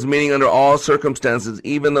 life has meaning under all circumstances,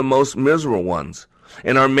 even the most miserable ones.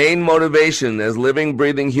 And our main motivation as living,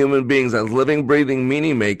 breathing human beings, as living, breathing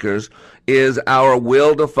meaning makers, is our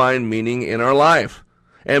will to find meaning in our life.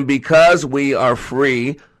 And because we are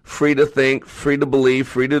free to think, free to believe,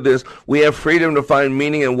 free to this, we have freedom to find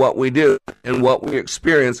meaning in what we do and what we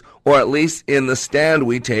experience, or at least in the stand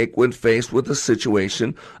we take when faced with a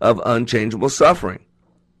situation of unchangeable suffering.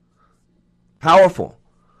 Powerful.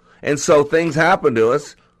 And so things happen to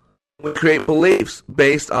us. We create beliefs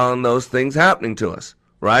based on those things happening to us,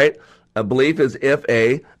 right? A belief is if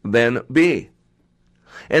A, then B.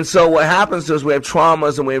 And so what happens to us, we have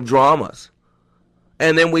traumas and we have dramas.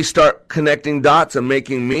 And then we start connecting dots and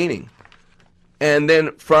making meaning. And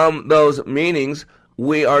then from those meanings,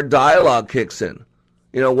 our dialogue kicks in.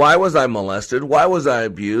 You know, why was I molested? Why was I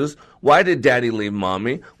abused? Why did Daddy leave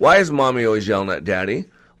Mommy? Why is Mommy always yelling at Daddy?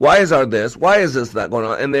 Why is our this? Why is this that going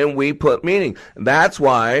on? And then we put meaning. That's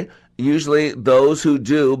why usually those who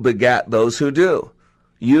do begat those who do.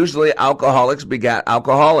 Usually alcoholics begat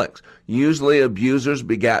alcoholics. Usually abusers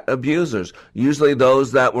begat abusers. Usually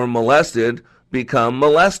those that were molested become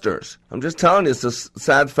molesters. I'm just telling you, it's a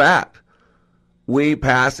sad fact. We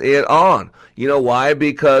pass it on. You know why?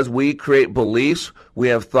 Because we create beliefs. We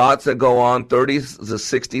have thoughts that go on 30 to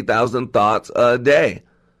 60,000 thoughts a day.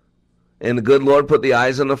 And the good Lord put the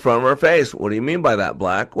eyes in the front of our face. What do you mean by that,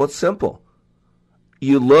 Black? Well, it's simple.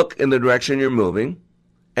 You look in the direction you're moving,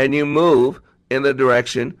 and you move in the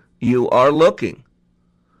direction you are looking.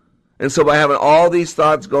 And so by having all these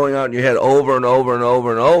thoughts going on in your head over and over and over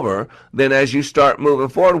and over, then as you start moving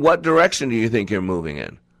forward, what direction do you think you're moving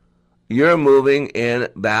in? You're moving in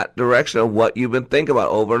that direction of what you've been thinking about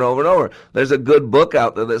over and over and over. There's a good book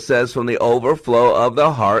out there that says, from the overflow of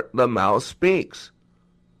the heart, the mouth speaks.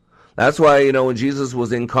 That's why, you know, when Jesus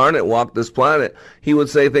was incarnate, walked this planet, he would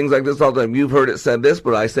say things like this all the time. You've heard it said this,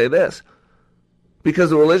 but I say this. Because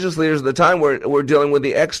the religious leaders of the time were dealing with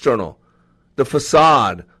the external, the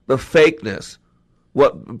facade, the fakeness,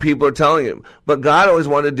 what people are telling you. But God always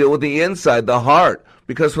wanted to deal with the inside, the heart,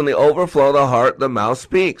 because from the overflow of the heart, the mouth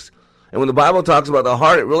speaks. And when the Bible talks about the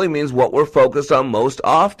heart, it really means what we're focused on most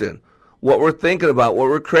often, what we're thinking about, what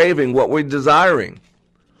we're craving, what we're desiring.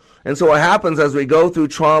 And so what happens as we go through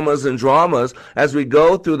traumas and dramas, as we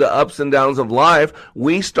go through the ups and downs of life,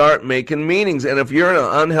 we start making meanings. And if you're in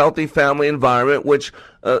an unhealthy family environment, which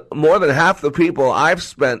more than half the people I've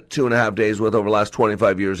spent 2.5 days with over the last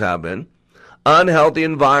 25 years have been, unhealthy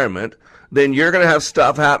environment, then you're going to have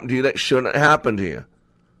stuff happen to you that shouldn't happen to you.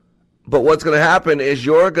 But what's going to happen is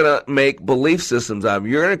you're going to make belief systems out of it.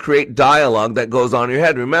 You're going to create dialogue that goes on in your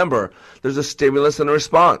head. Remember, there's a stimulus and a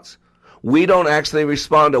response. We don't actually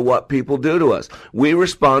respond to what people do to us. We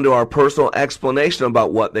respond to our personal explanation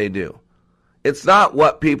about what they do. It's not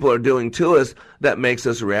what people are doing to us that makes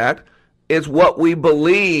us react. It's what we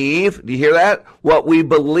believe. Do you hear that? What we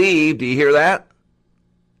believe. Do you hear that?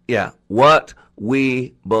 Yeah, what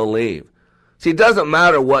we believe. See, it doesn't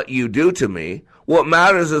matter what you do to me. What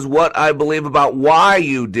matters is what I believe about why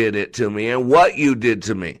you did it to me and what you did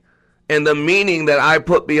to me and the meaning that I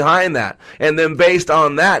put behind that. And then based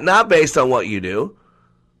on that, not based on what you do.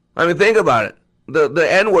 I mean, think about it. The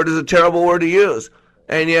N-word is a terrible word to use.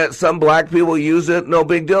 And yet some black people use it, no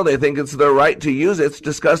big deal. They think it's their right to use it. It's a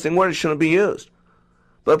disgusting word. It shouldn't be used.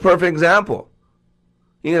 But perfect example.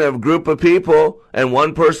 You can have a group of people and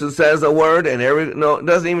one person says a word and it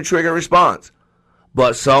doesn't even trigger a response.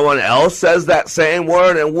 But someone else says that same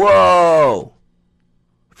word and whoa,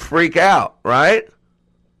 freak out, right?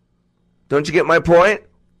 Don't you get my point?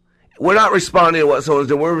 We're not responding to what someone's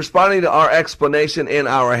doing. We're responding to our explanation in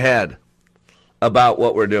our head about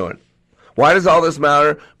what we're doing. Why does all this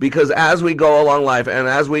matter? Because as we go along life and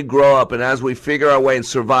as we grow up and as we figure our way and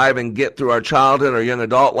survive and get through our childhood or young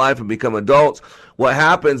adult life and become adults, what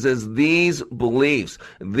happens is these beliefs,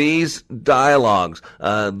 these dialogues,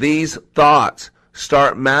 these thoughts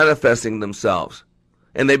start manifesting themselves.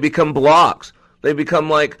 And they become blocks. They become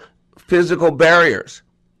like physical barriers.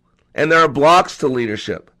 And there are blocks to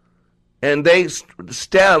leadership. And they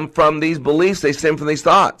stem from these beliefs. They stem from these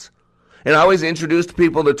thoughts. And I always introduce to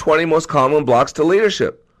people the 20 most common blocks to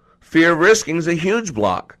leadership. Fear of risking is a huge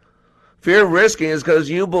block. Fear of risking is because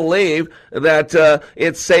you believe that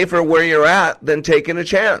it's safer where you're at than taking a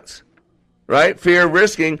chance. Right? Fear of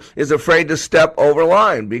risking is afraid to step over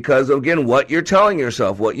line because, again, what you're telling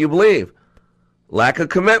yourself, what you believe. Lack of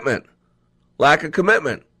commitment. Lack of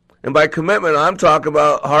commitment. And by commitment, I'm talking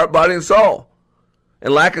about heart, body, and soul.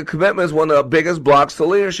 And lack of commitment is one of the biggest blocks to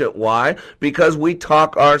leadership. Why? Because we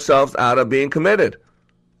talk ourselves out of being committed.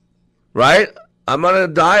 Right? I'm on a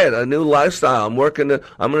diet, a new lifestyle. I'm going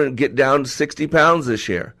to get down to 60 pounds this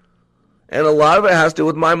year. And a lot of it has to do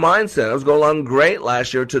with my mindset. I was going along great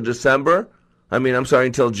last year until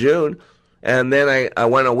June. And then I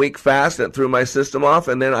went a week fast and threw my system off,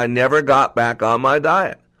 and then I never got back on my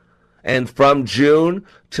diet. And from June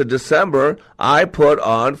to December, I put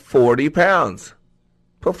on 40 pounds.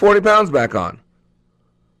 Put 40 pounds back on.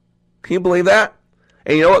 Can you believe that?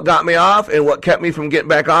 And you know what got me off and what kept me from getting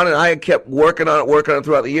back on? And I kept working on it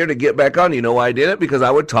throughout the year to get back on. You know why I did it? Because I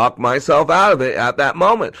would talk myself out of it at that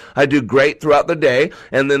moment. I do great throughout the day,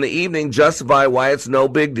 and then the evening justify why it's no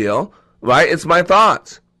big deal, right? It's my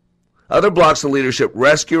thoughts. Other blocks of leadership,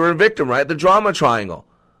 rescuer and victim, right? The drama triangle,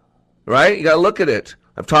 right? You got to look at it.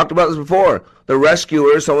 I've talked about this before. The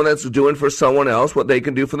rescuer is someone that's doing for someone else what they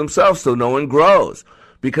can do for themselves so no one grows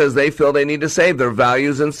because they feel they need to save their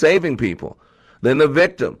values in saving people. Then the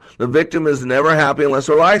victim. The victim is never happy unless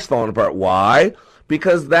their life's falling apart. Why?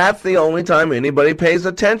 Because that's the only time anybody pays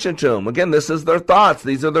attention to them. Again, this is their thoughts.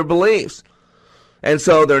 These are their beliefs. And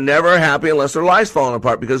so they're never happy unless their life's falling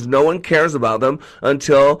apart because no one cares about them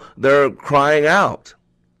until they're crying out.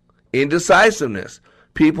 Indecisiveness.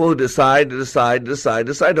 People who decide.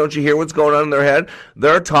 Don't you hear what's going on in their head?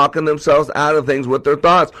 They're talking themselves out of things with their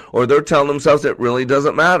thoughts, or they're telling themselves it really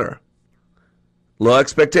doesn't matter. Low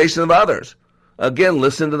expectation of others. Again,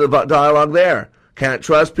 listen to the dialogue there. Can't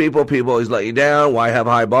trust people. People always let you down. Why have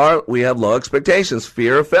high bar? We have low expectations.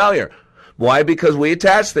 Fear of failure. Why? Because we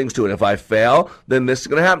attach things to it. If I fail, then this is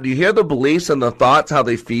going to happen. Do you hear the beliefs and the thoughts, how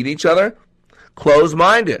they feed each other?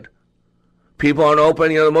 Closed-minded. People aren't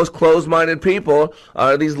open. The most closed-minded people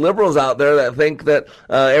are these liberals out there that think that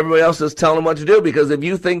everybody else is telling them what to do. Because if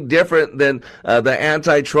you think different than the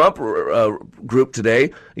anti-Trump group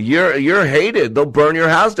today, you're hated. They'll burn your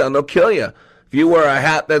house down. They'll kill you. If you wear a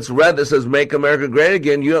hat that's red that says "Make America Great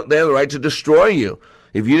Again," they have the right to destroy you.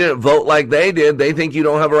 If you didn't vote like they did, they think you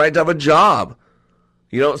don't have a right to have a job.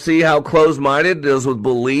 You don't see how closed-minded it is with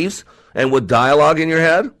beliefs and with dialogue in your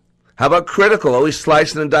head? How about critical, always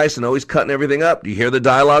slicing and dicing, always cutting everything up? Do you hear the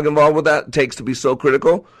dialogue involved with that? It takes to be so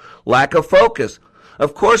critical. Lack of focus.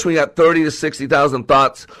 Of course, when you got 30 to 60,000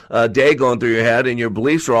 thoughts a day going through your head and your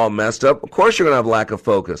beliefs are all messed up, of course you're going to have lack of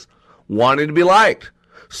focus. Wanting to be liked.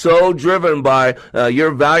 So driven by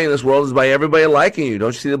your value in this world is by everybody liking you.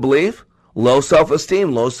 Don't you see the belief? Low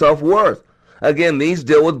self-esteem, low self-worth. Again, these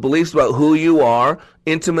deal with beliefs about who you are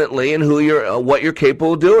intimately and what you're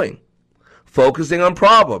capable of doing. Focusing on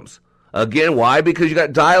problems. Again, why? Because you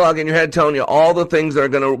got dialogue in your head telling you all the things that are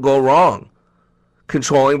going to go wrong.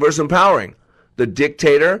 Controlling versus empowering. The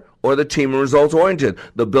dictator or the team and results-oriented.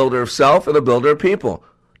 The builder of self or the builder of people.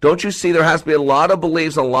 Don't you see there has to be a lot of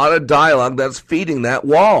beliefs, a lot of dialogue that's feeding that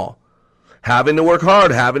wall? Having to work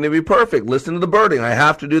hard, having to be perfect. Listen to the burden. I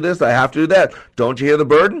have to do this, I have to do that. Don't you hear the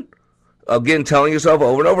burden? Again, telling yourself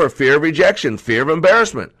over and over, fear of rejection, fear of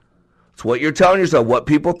embarrassment. It's what you're telling yourself, what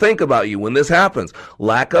people think about you when this happens.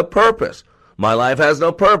 Lack of purpose. My life has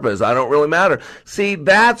no purpose. I don't really matter. See,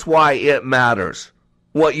 that's why it matters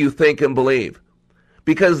what you think and believe.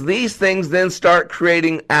 Because these things then start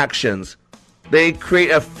creating actions. They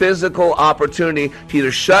create a physical opportunity to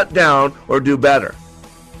either shut down or do better.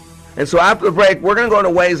 And so after the break, we're going to go into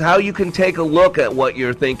ways how you can take a look at what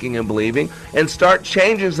you're thinking and believing and start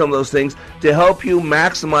changing some of those things to help you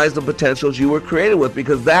maximize the potentials you were created with,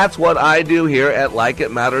 because that's what I do here at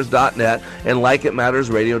LikeItMatters.net and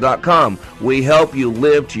LikeItMattersRadio.com. We help you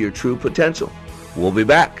live to your true potential. We'll be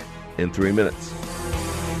back in 3 minutes.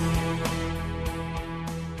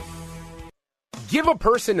 Give a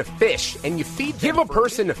person a fish and you feed them. Give a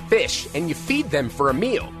person a fish and you feed them for a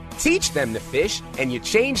meal. Teach them to fish, and you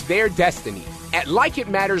change their destiny. At Like It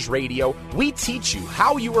Matters Radio, we teach you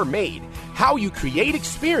how you are made, how you create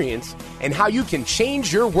experience, and how you can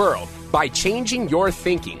change your world by changing your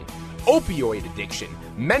thinking. Opioid addiction,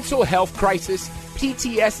 mental health crisis,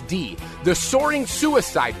 PTSD, the soaring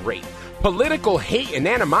suicide rate, political hate and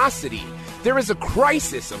animosity. There is a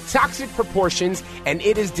crisis of toxic proportions, and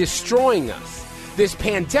it is destroying us. This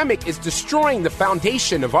pandemic is destroying the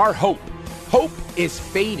foundation of our hope. Hope is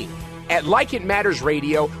fading. At Like It Matters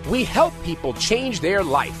Radio, we help people change their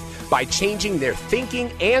life by changing their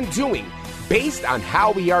thinking and doing based on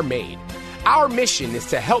how we are made. Our mission is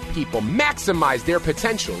to help people maximize their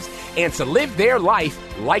potentials and to live their life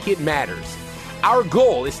like it matters. Our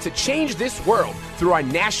goal is to change this world through our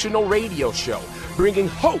national radio show, bringing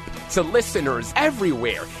hope to listeners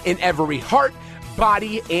everywhere in every heart,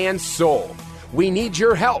 body, and soul. We need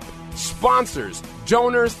your help, sponsors,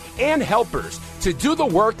 donors, and helpers to do the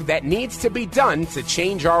work that needs to be done to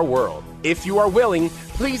change our world. If you are willing,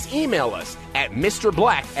 please email us at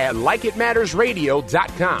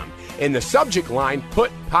MrBlack@LikeItMattersRadio.com. In the subject line, put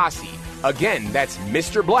Posse. Again, that's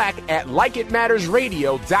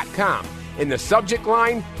MrBlack@LikeItMattersRadio.com. In the subject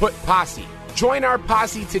line, put Posse. Join our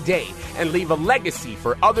posse today and leave a legacy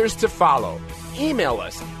for others to follow. Email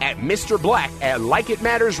us at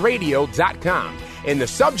MrBlack@LikeItMattersRadio.com. In the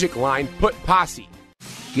subject line, put Posse.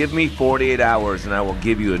 Give me 48 hours and I will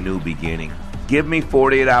give you a new beginning. Give me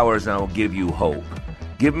 48 hours and I will give you hope.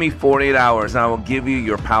 Give me 48 hours and I will give you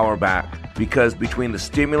your power back. Because between the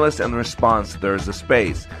stimulus and the response, there is a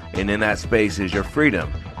space. And in that space is your freedom.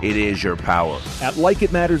 It is your power. At Like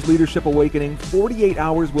It Matters Leadership Awakening, 48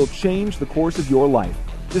 hours will change the course of your life.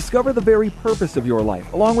 Discover the very purpose of your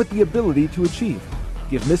life, along with the ability to achieve.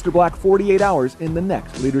 Give Mr. Black 48 hours in the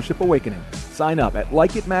next Leadership Awakening. Sign up at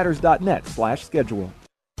likeitmatters.net/schedule.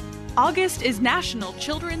 August is National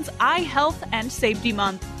Children's Eye Health and Safety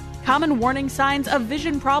Month. Common warning signs of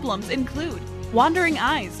vision problems include wandering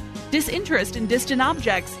eyes, disinterest in distant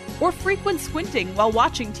objects, or frequent squinting while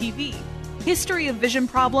watching TV. History of vision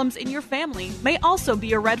problems in your family may also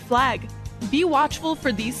be a red flag. Be watchful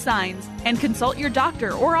for these signs and consult your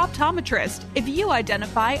doctor or optometrist if you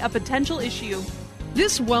identify a potential issue.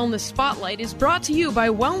 This Wellness Spotlight is brought to you by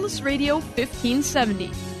Wellness Radio 1570.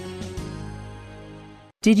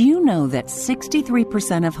 Did you know that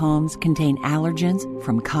 63% of homes contain allergens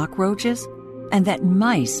from cockroaches? And that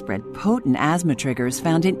mice spread potent asthma triggers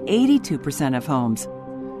found in 82% of homes?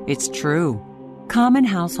 It's true. Common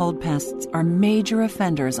household pests are major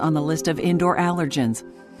offenders on the list of indoor allergens.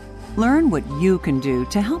 Learn what you can do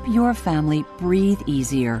to help your family breathe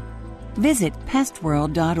easier. Visit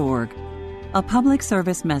pestworld.org. A public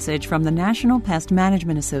service message from the National Pest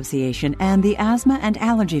Management Association and the Asthma and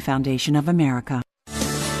Allergy Foundation of America.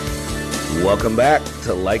 Welcome back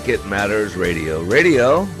to Like It Matters Radio.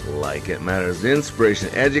 Radio, like it matters, inspiration,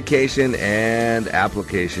 education, and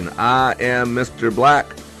application. I am Mr. Black,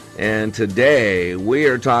 and today we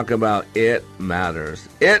are talking about It Matters.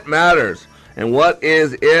 It matters. And what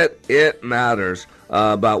is it? It matters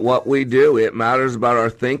about what we do. It matters about our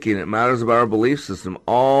thinking. It matters about our belief system.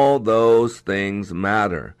 All those things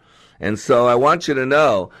matter. And so I want you to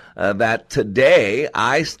know that today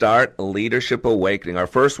I start Leadership Awakening, our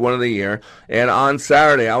first one of the year. And on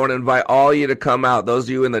Saturday, I want to invite all you to come out, those of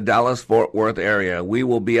you in the Dallas-Fort Worth area. We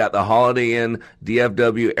will be at the Holiday Inn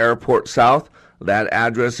DFW Airport South. That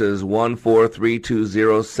address is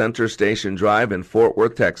 14320 Center Station Drive in Fort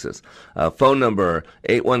Worth, Texas. Phone number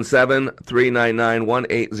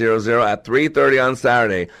 817-399-1800 at 3:30 on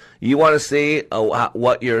Saturday. You want to see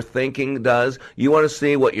what your thinking does? You want to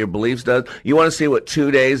see what your beliefs does? You want to see what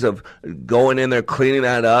 2 days of going in there, cleaning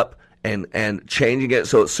that up, and changing it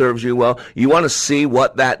so it serves you well? You want to see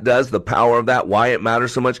what that does, the power of that, why it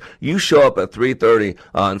matters so much? You show up at 3:30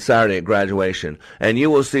 on Saturday at graduation, and you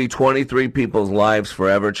will see 23 people's lives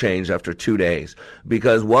forever changed after 2 days.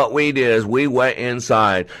 Because what we did is we went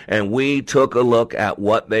inside and we took a look at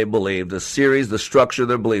what they believed, the series, the structure of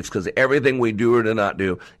their beliefs, because everything we do or do not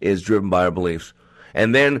do is driven by our beliefs.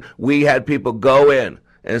 And then we had people go in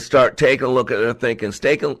and start taking a look at their thinking,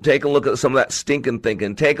 take a look at some of that stinking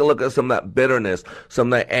thinking, take a look at some of that bitterness,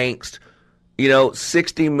 some of that angst.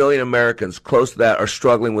 60 million Americans, close to that, are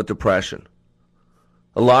struggling with depression.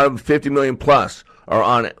 A lot of them, 50 million plus, are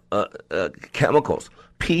on chemicals.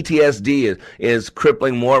 PTSD is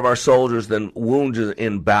crippling more of our soldiers than wounds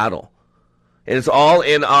in battle. And it's all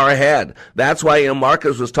in our head. That's why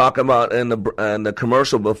Marcus was talking about in the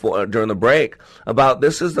commercial before, during the break, about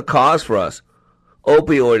this is the cause for us.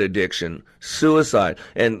 Opioid addiction, suicide,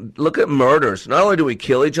 and look at murders. Not only do we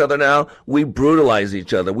kill each other now, we brutalize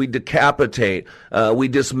each other. We decapitate, we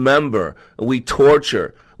dismember, we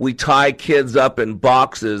torture, we tie kids up in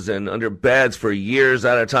boxes and under beds for years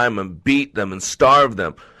at a time and beat them and starve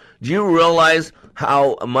them. Do you realize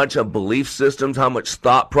how much of belief systems, how much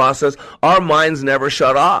thought process, our minds never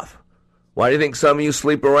shut off? Why do you think some of you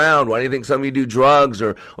sleep around? Why do you think some of you do drugs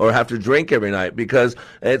or have to drink every night? Because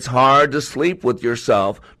it's hard to sleep with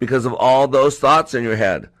yourself because of all those thoughts in your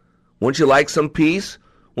head. Wouldn't you like some peace?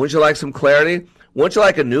 Wouldn't you like some clarity? Wouldn't you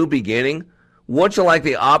like a new beginning? Wouldn't you like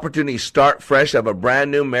the opportunity to start fresh, have a brand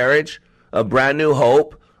new marriage, a brand new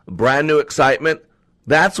hope, a brand new excitement?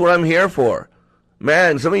 That's what I'm here for.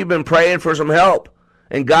 Man, some of you have been praying for some help,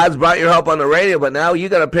 and God's brought your help on the radio, but now you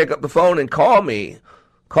got to pick up the phone and call me.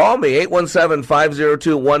 Call me,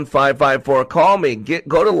 817-502-1554. Call me.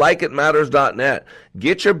 Go to likeitmatters.net.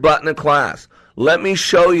 Get your butt in a class. Let me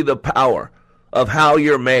show you the power of how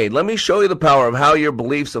you're made. Let me show you the power of how your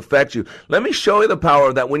beliefs affect you. Let me show you the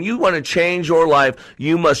power that when you want to change your life,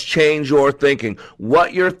 you must change your thinking.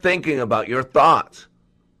 What you're thinking about, your thoughts.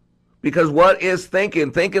 Because what is thinking?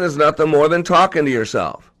 Thinking is nothing more than talking to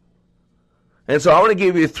yourself. And so I want to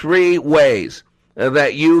give you 3 ways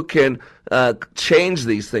that you can change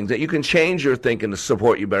these things, that you can change your thinking to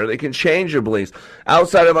support you better. They can change your beliefs.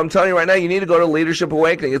 Outside of, I'm telling you right now, you need to go to Leadership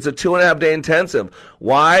Awakening. It's a 2.5-day intensive.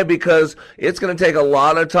 Why? Because it's going to take a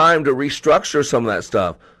lot of time to restructure some of that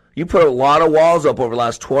stuff. You put a lot of walls up over the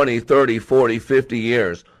last 20, 30, 40, 50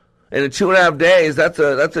 years. And in 2.5 days, that's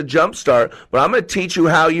a jump start. But I'm going to teach you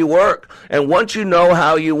how you work. And once you know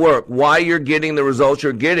how you work, why you're getting the results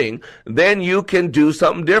you're getting, then you can do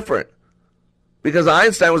something different. Because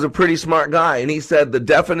Einstein was a pretty smart guy, and he said the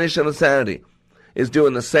definition of sanity is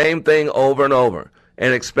doing the same thing over and over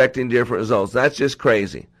and expecting different results. That's just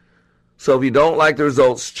crazy. So if you don't like the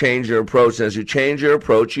results, change your approach. And as you change your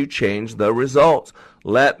approach, you change the results.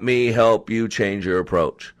 Let me help you change your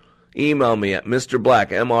approach. Email me at Mr. Black,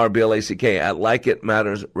 MRBLACK, at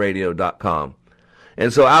likeitmattersradio.com.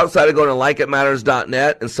 And so outside of going to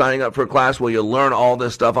likeitmatters.net and signing up for a class where you'll learn all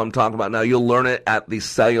this stuff I'm talking about now, you'll learn it at the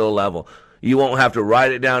cellular level. You won't have to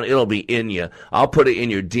write it down. It'll be in you. I'll put it in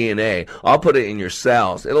your DNA. I'll put it in your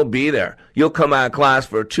cells. It'll be there. You'll come out of class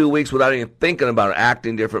for 2 weeks without even thinking about it,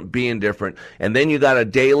 acting different, being different. And then you got a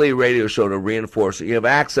daily radio show to reinforce it. You have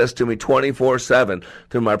access to me 24/7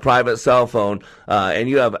 through my private cell phone. And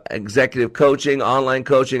you have executive coaching, online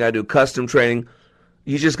coaching. I do custom training.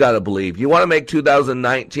 You just got to believe. You want to make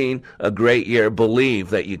 2019 a great year, believe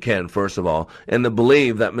that you can, first of all, and then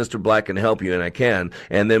believe that Mr. Black can help you, and I can,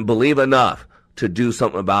 and then believe enough to do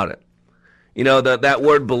something about it. You know, that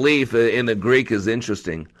word belief in the Greek is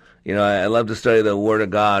interesting. You know, I love to study the Word of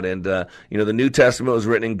God, and, the New Testament was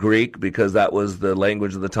written in Greek because that was the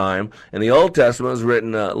language of the time, and the Old Testament was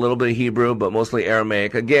written a little bit of Hebrew, but mostly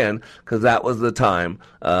Aramaic, again, because that was the time,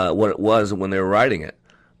 what it was when they were writing it.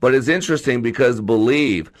 But it's interesting because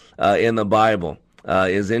believe in the Bible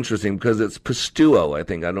is interesting because it's pisteuo, I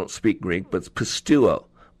think. I don't speak Greek, but it's pisteuo,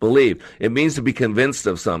 believe. It means to be convinced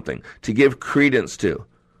of something, to give credence to.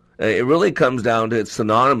 It really comes down to it's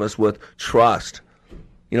synonymous with trust.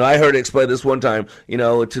 You know, I heard it explained this one time,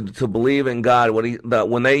 to believe in God.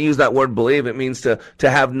 When they use that word believe, it means to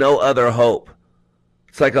have no other hope.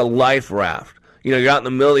 It's like a life raft. You're out in the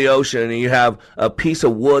middle of the ocean and you have a piece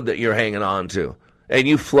of wood that you're hanging on to. And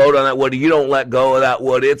you float on that wood. You don't let go of that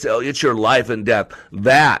wood. It's your life and death.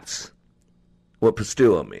 That's what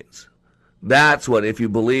pisteuo means. That's what, if you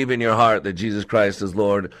believe in your heart that Jesus Christ is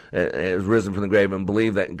Lord, is risen from the grave, and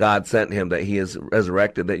believe that God sent him, that he is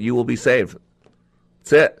resurrected, that you will be saved.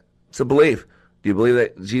 That's it. It's a belief. Do you believe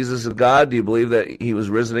that Jesus is God? Do you believe that he was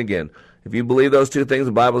risen again? If you believe those two things,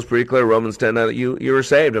 the Bible is pretty clear, Romans 10, that you are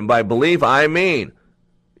saved. And by belief, I mean,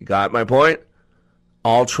 you got my point?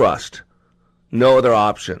 All trust. No other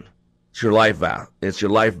option. It's your life vest. It's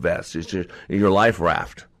your life vest. It's your life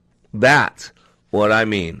raft. That's what I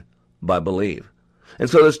mean by believe. And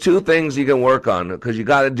so there's two things you can work on, because you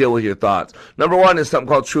got to deal with your thoughts. Number one is something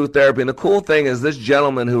called truth therapy. And the cool thing is, this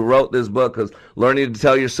gentleman who wrote this book is Learning to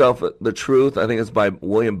Tell Yourself the Truth. I think it's by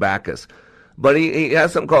William Backus. But he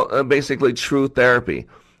has something called basically truth therapy.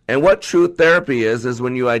 And what truth therapy is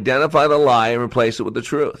when you identify the lie and replace it with the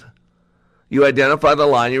truth. You identify the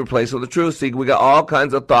lie and you replace it with the truth. See, we got all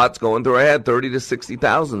kinds of thoughts going through our head, 30 to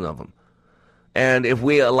 60,000 of them. And if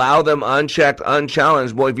we allow them unchecked,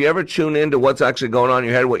 unchallenged, boy, if you ever tune into what's actually going on in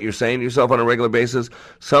your head, what you're saying to yourself on a regular basis,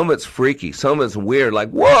 some of it's freaky, some of it's weird, like,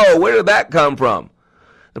 whoa, where did that come from?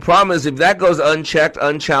 The problem is, if that goes unchecked,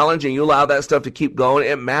 unchallenged, and you allow that stuff to keep going,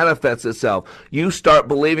 it manifests itself. You start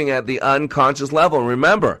believing at the unconscious level. And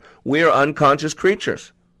remember, we are unconscious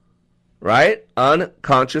creatures, right?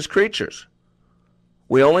 Unconscious creatures.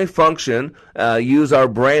 We only function, use our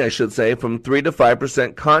brain, I should say, from 3 to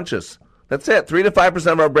 5% conscious. That's it. 3 to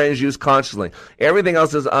 5% of our brain is used consciously. Everything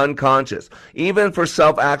else is unconscious. Even for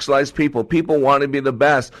self-actualized people want to be the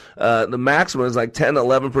best. The maximum is like 10 to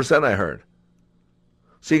 11%, I heard.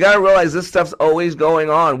 So you got to realize this stuff's always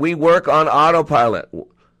going on. We work on autopilot.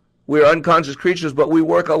 We're unconscious creatures, but we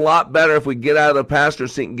work a lot better if we get out of the passenger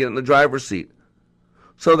seat and get in the driver's seat.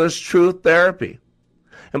 So there's truth therapy.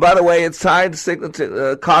 And by the way, it's tied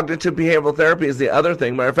to cognitive behavioral therapy is the other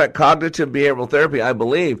thing. Matter of fact, cognitive behavioral therapy, I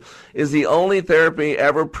believe, is the only therapy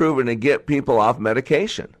ever proven to get people off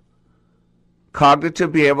medication.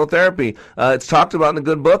 Cognitive behavioral therapy. It's talked about in the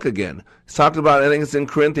good book again. It's talked about, I think it's in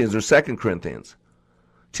Corinthians or 2 Corinthians.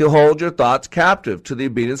 To hold your thoughts captive to the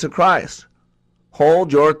obedience of Christ.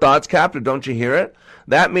 Hold your thoughts captive. Don't you hear it?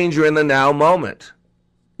 That means you're in the now moment.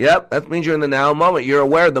 Yep, that means you're in the now moment. You're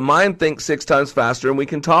aware. The mind thinks 6 times faster than we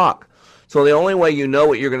can talk. So the only way you know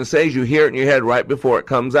what you're going to say is you hear it in your head right before it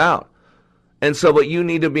comes out. And so, but you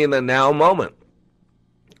need to be in the now moment.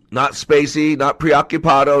 Not spacey, not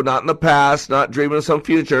preoccupado, not in the past, not dreaming of some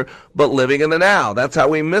future, but living in the now. That's how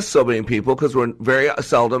we miss so many people, because we're very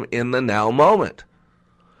seldom in the now moment.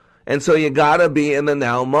 And so you got to be in the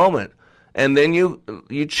now moment. And then you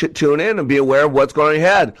tune in and be aware of what's going on in your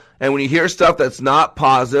head. And when you hear stuff that's not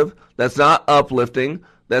positive, that's not uplifting,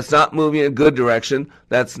 that's not moving in a good direction,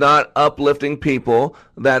 that's not uplifting people,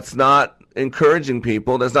 that's not encouraging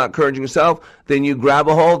people, that's not encouraging yourself, then you grab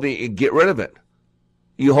a hold of it, you get rid of it.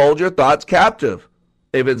 You hold your thoughts captive.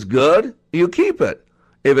 If it's good, you keep it.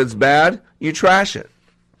 If it's bad, you trash it.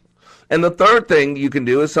 And the third thing you can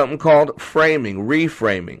do is something called framing,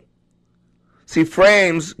 reframing. See,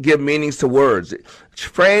 frames give meanings to words.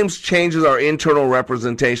 Frames changes our internal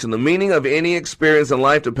representation. The meaning of any experience in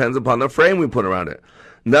life depends upon the frame we put around it.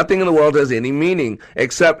 Nothing in the world has any meaning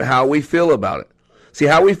except how we feel about it. See,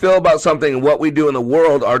 how we feel about something and what we do in the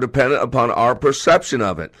world are dependent upon our perception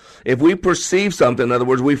of it. If we perceive something, in other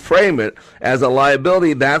words, we frame it as a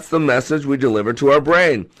liability, that's the message we deliver to our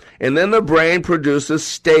brain. And then the brain produces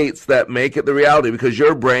states that make it the reality, because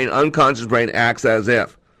your brain, unconscious brain, acts as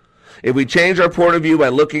if. If we change our point of view by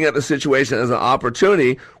looking at the situation as an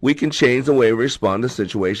opportunity, we can change the way we respond to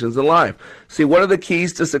situations in life. See, one of the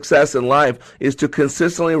keys to success in life is to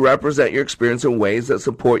consistently represent your experience in ways that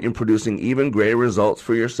support you in producing even greater results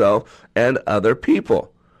for yourself and other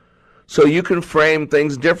people. So you can frame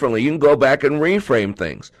things differently. You can go back and reframe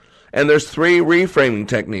things. And there's 3 reframing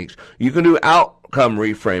techniques. You can do outcome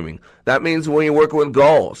reframing. That means when you're working with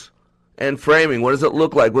goals. And framing, what does it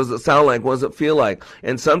look like? What does it sound like? What does it feel like?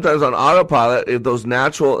 And sometimes on autopilot, if those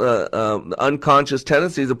natural unconscious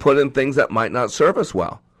tendencies to put in things that might not serve us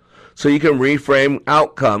well. So you can reframe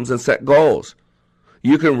outcomes and set goals.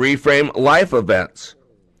 You can reframe life events.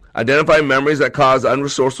 Identify memories that cause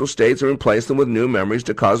unresourceful states and replace them with new memories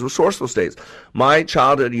to cause resourceful states. My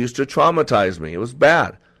childhood used to traumatize me. It was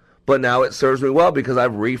bad. But now it serves me well because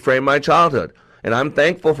I've reframed my childhood. And I'm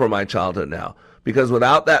thankful for my childhood now. Because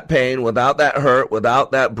without that pain, without that hurt,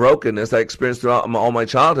 without that brokenness I experienced throughout all my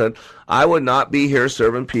childhood, I would not be here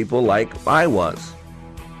serving people like I was.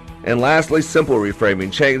 And lastly, simple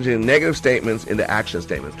reframing, changing negative statements into action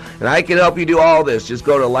statements. And I can help you do all this. Just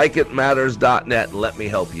go to likeitmatters.net and let me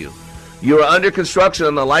help you. You are under construction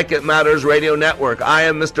on the Like It Matters radio network. I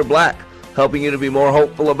am Mr. Black, helping you to be more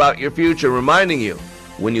hopeful about your future, reminding you,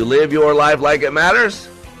 when you live your life like it matters,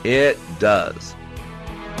 It does.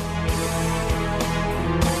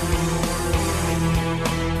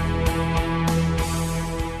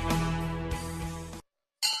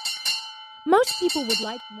 Most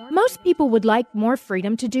people would like more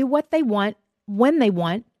freedom to do what they want, when they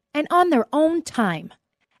want, and on their own time.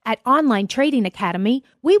 At Online Trading Academy,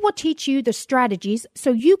 we will teach you the strategies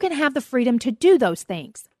so you can have the freedom to do those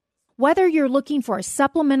things. Whether you're looking for a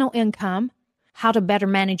supplemental income, how to better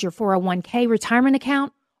manage your 401k retirement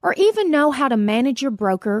account, or even know how to manage your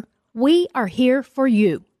broker, we are here for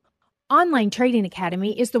you. Online Trading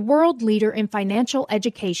Academy is the world leader in financial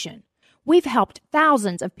education. We've helped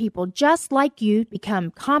thousands of people just like you become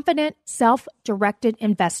confident, self-directed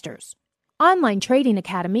investors. Online Trading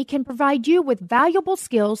Academy can provide you with valuable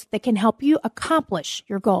skills that can help you accomplish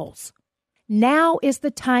your goals. Now is the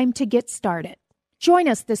time to get started. Join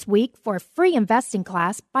us this week for a free investing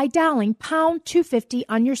class by dialing pound 250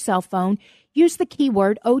 on your cell phone. Use the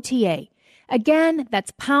keyword OTA. Again,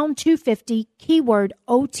 that's pound 250, keyword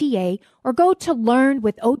OTA, or go to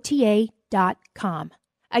learnwithota.com.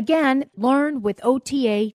 Again,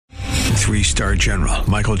 learnwithota.com. 3-star General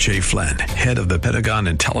Michael J. Flynn, head of the Pentagon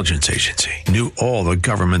Intelligence Agency, knew all the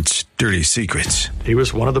government's dirty secrets. He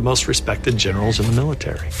was one of the most respected generals in the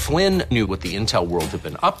military. Flynn knew what the intel world had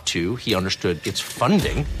been up to. He understood its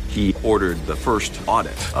funding. He ordered the first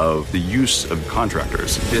audit of the use of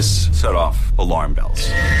contractors. This set off alarm bells.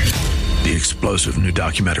 The explosive new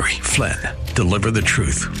documentary, Flynn, Deliver the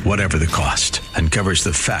Truth, Whatever the Cost, uncovers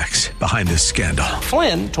the facts behind this scandal.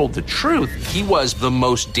 Flynn told the truth. He was the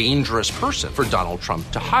most dangerous person for Donald Trump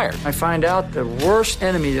to hire. I find out the worst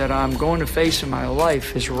enemy that I'm going to face in my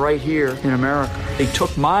life is right here in America. They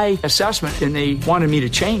took my assessment and they wanted me to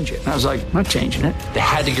change it. And I was like, I'm not changing it. They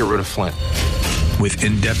had to get rid of Flynn. With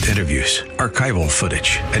in-depth interviews, archival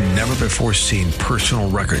footage, and never-before-seen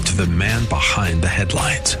personal records of the man behind the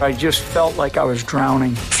headlines. I just felt like I was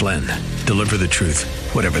drowning. Flynn, Deliver the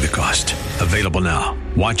Truth, Whatever the Cost. Available now.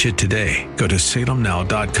 Watch it today. Go to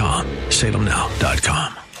salemnow.com.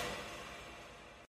 salemnow.com.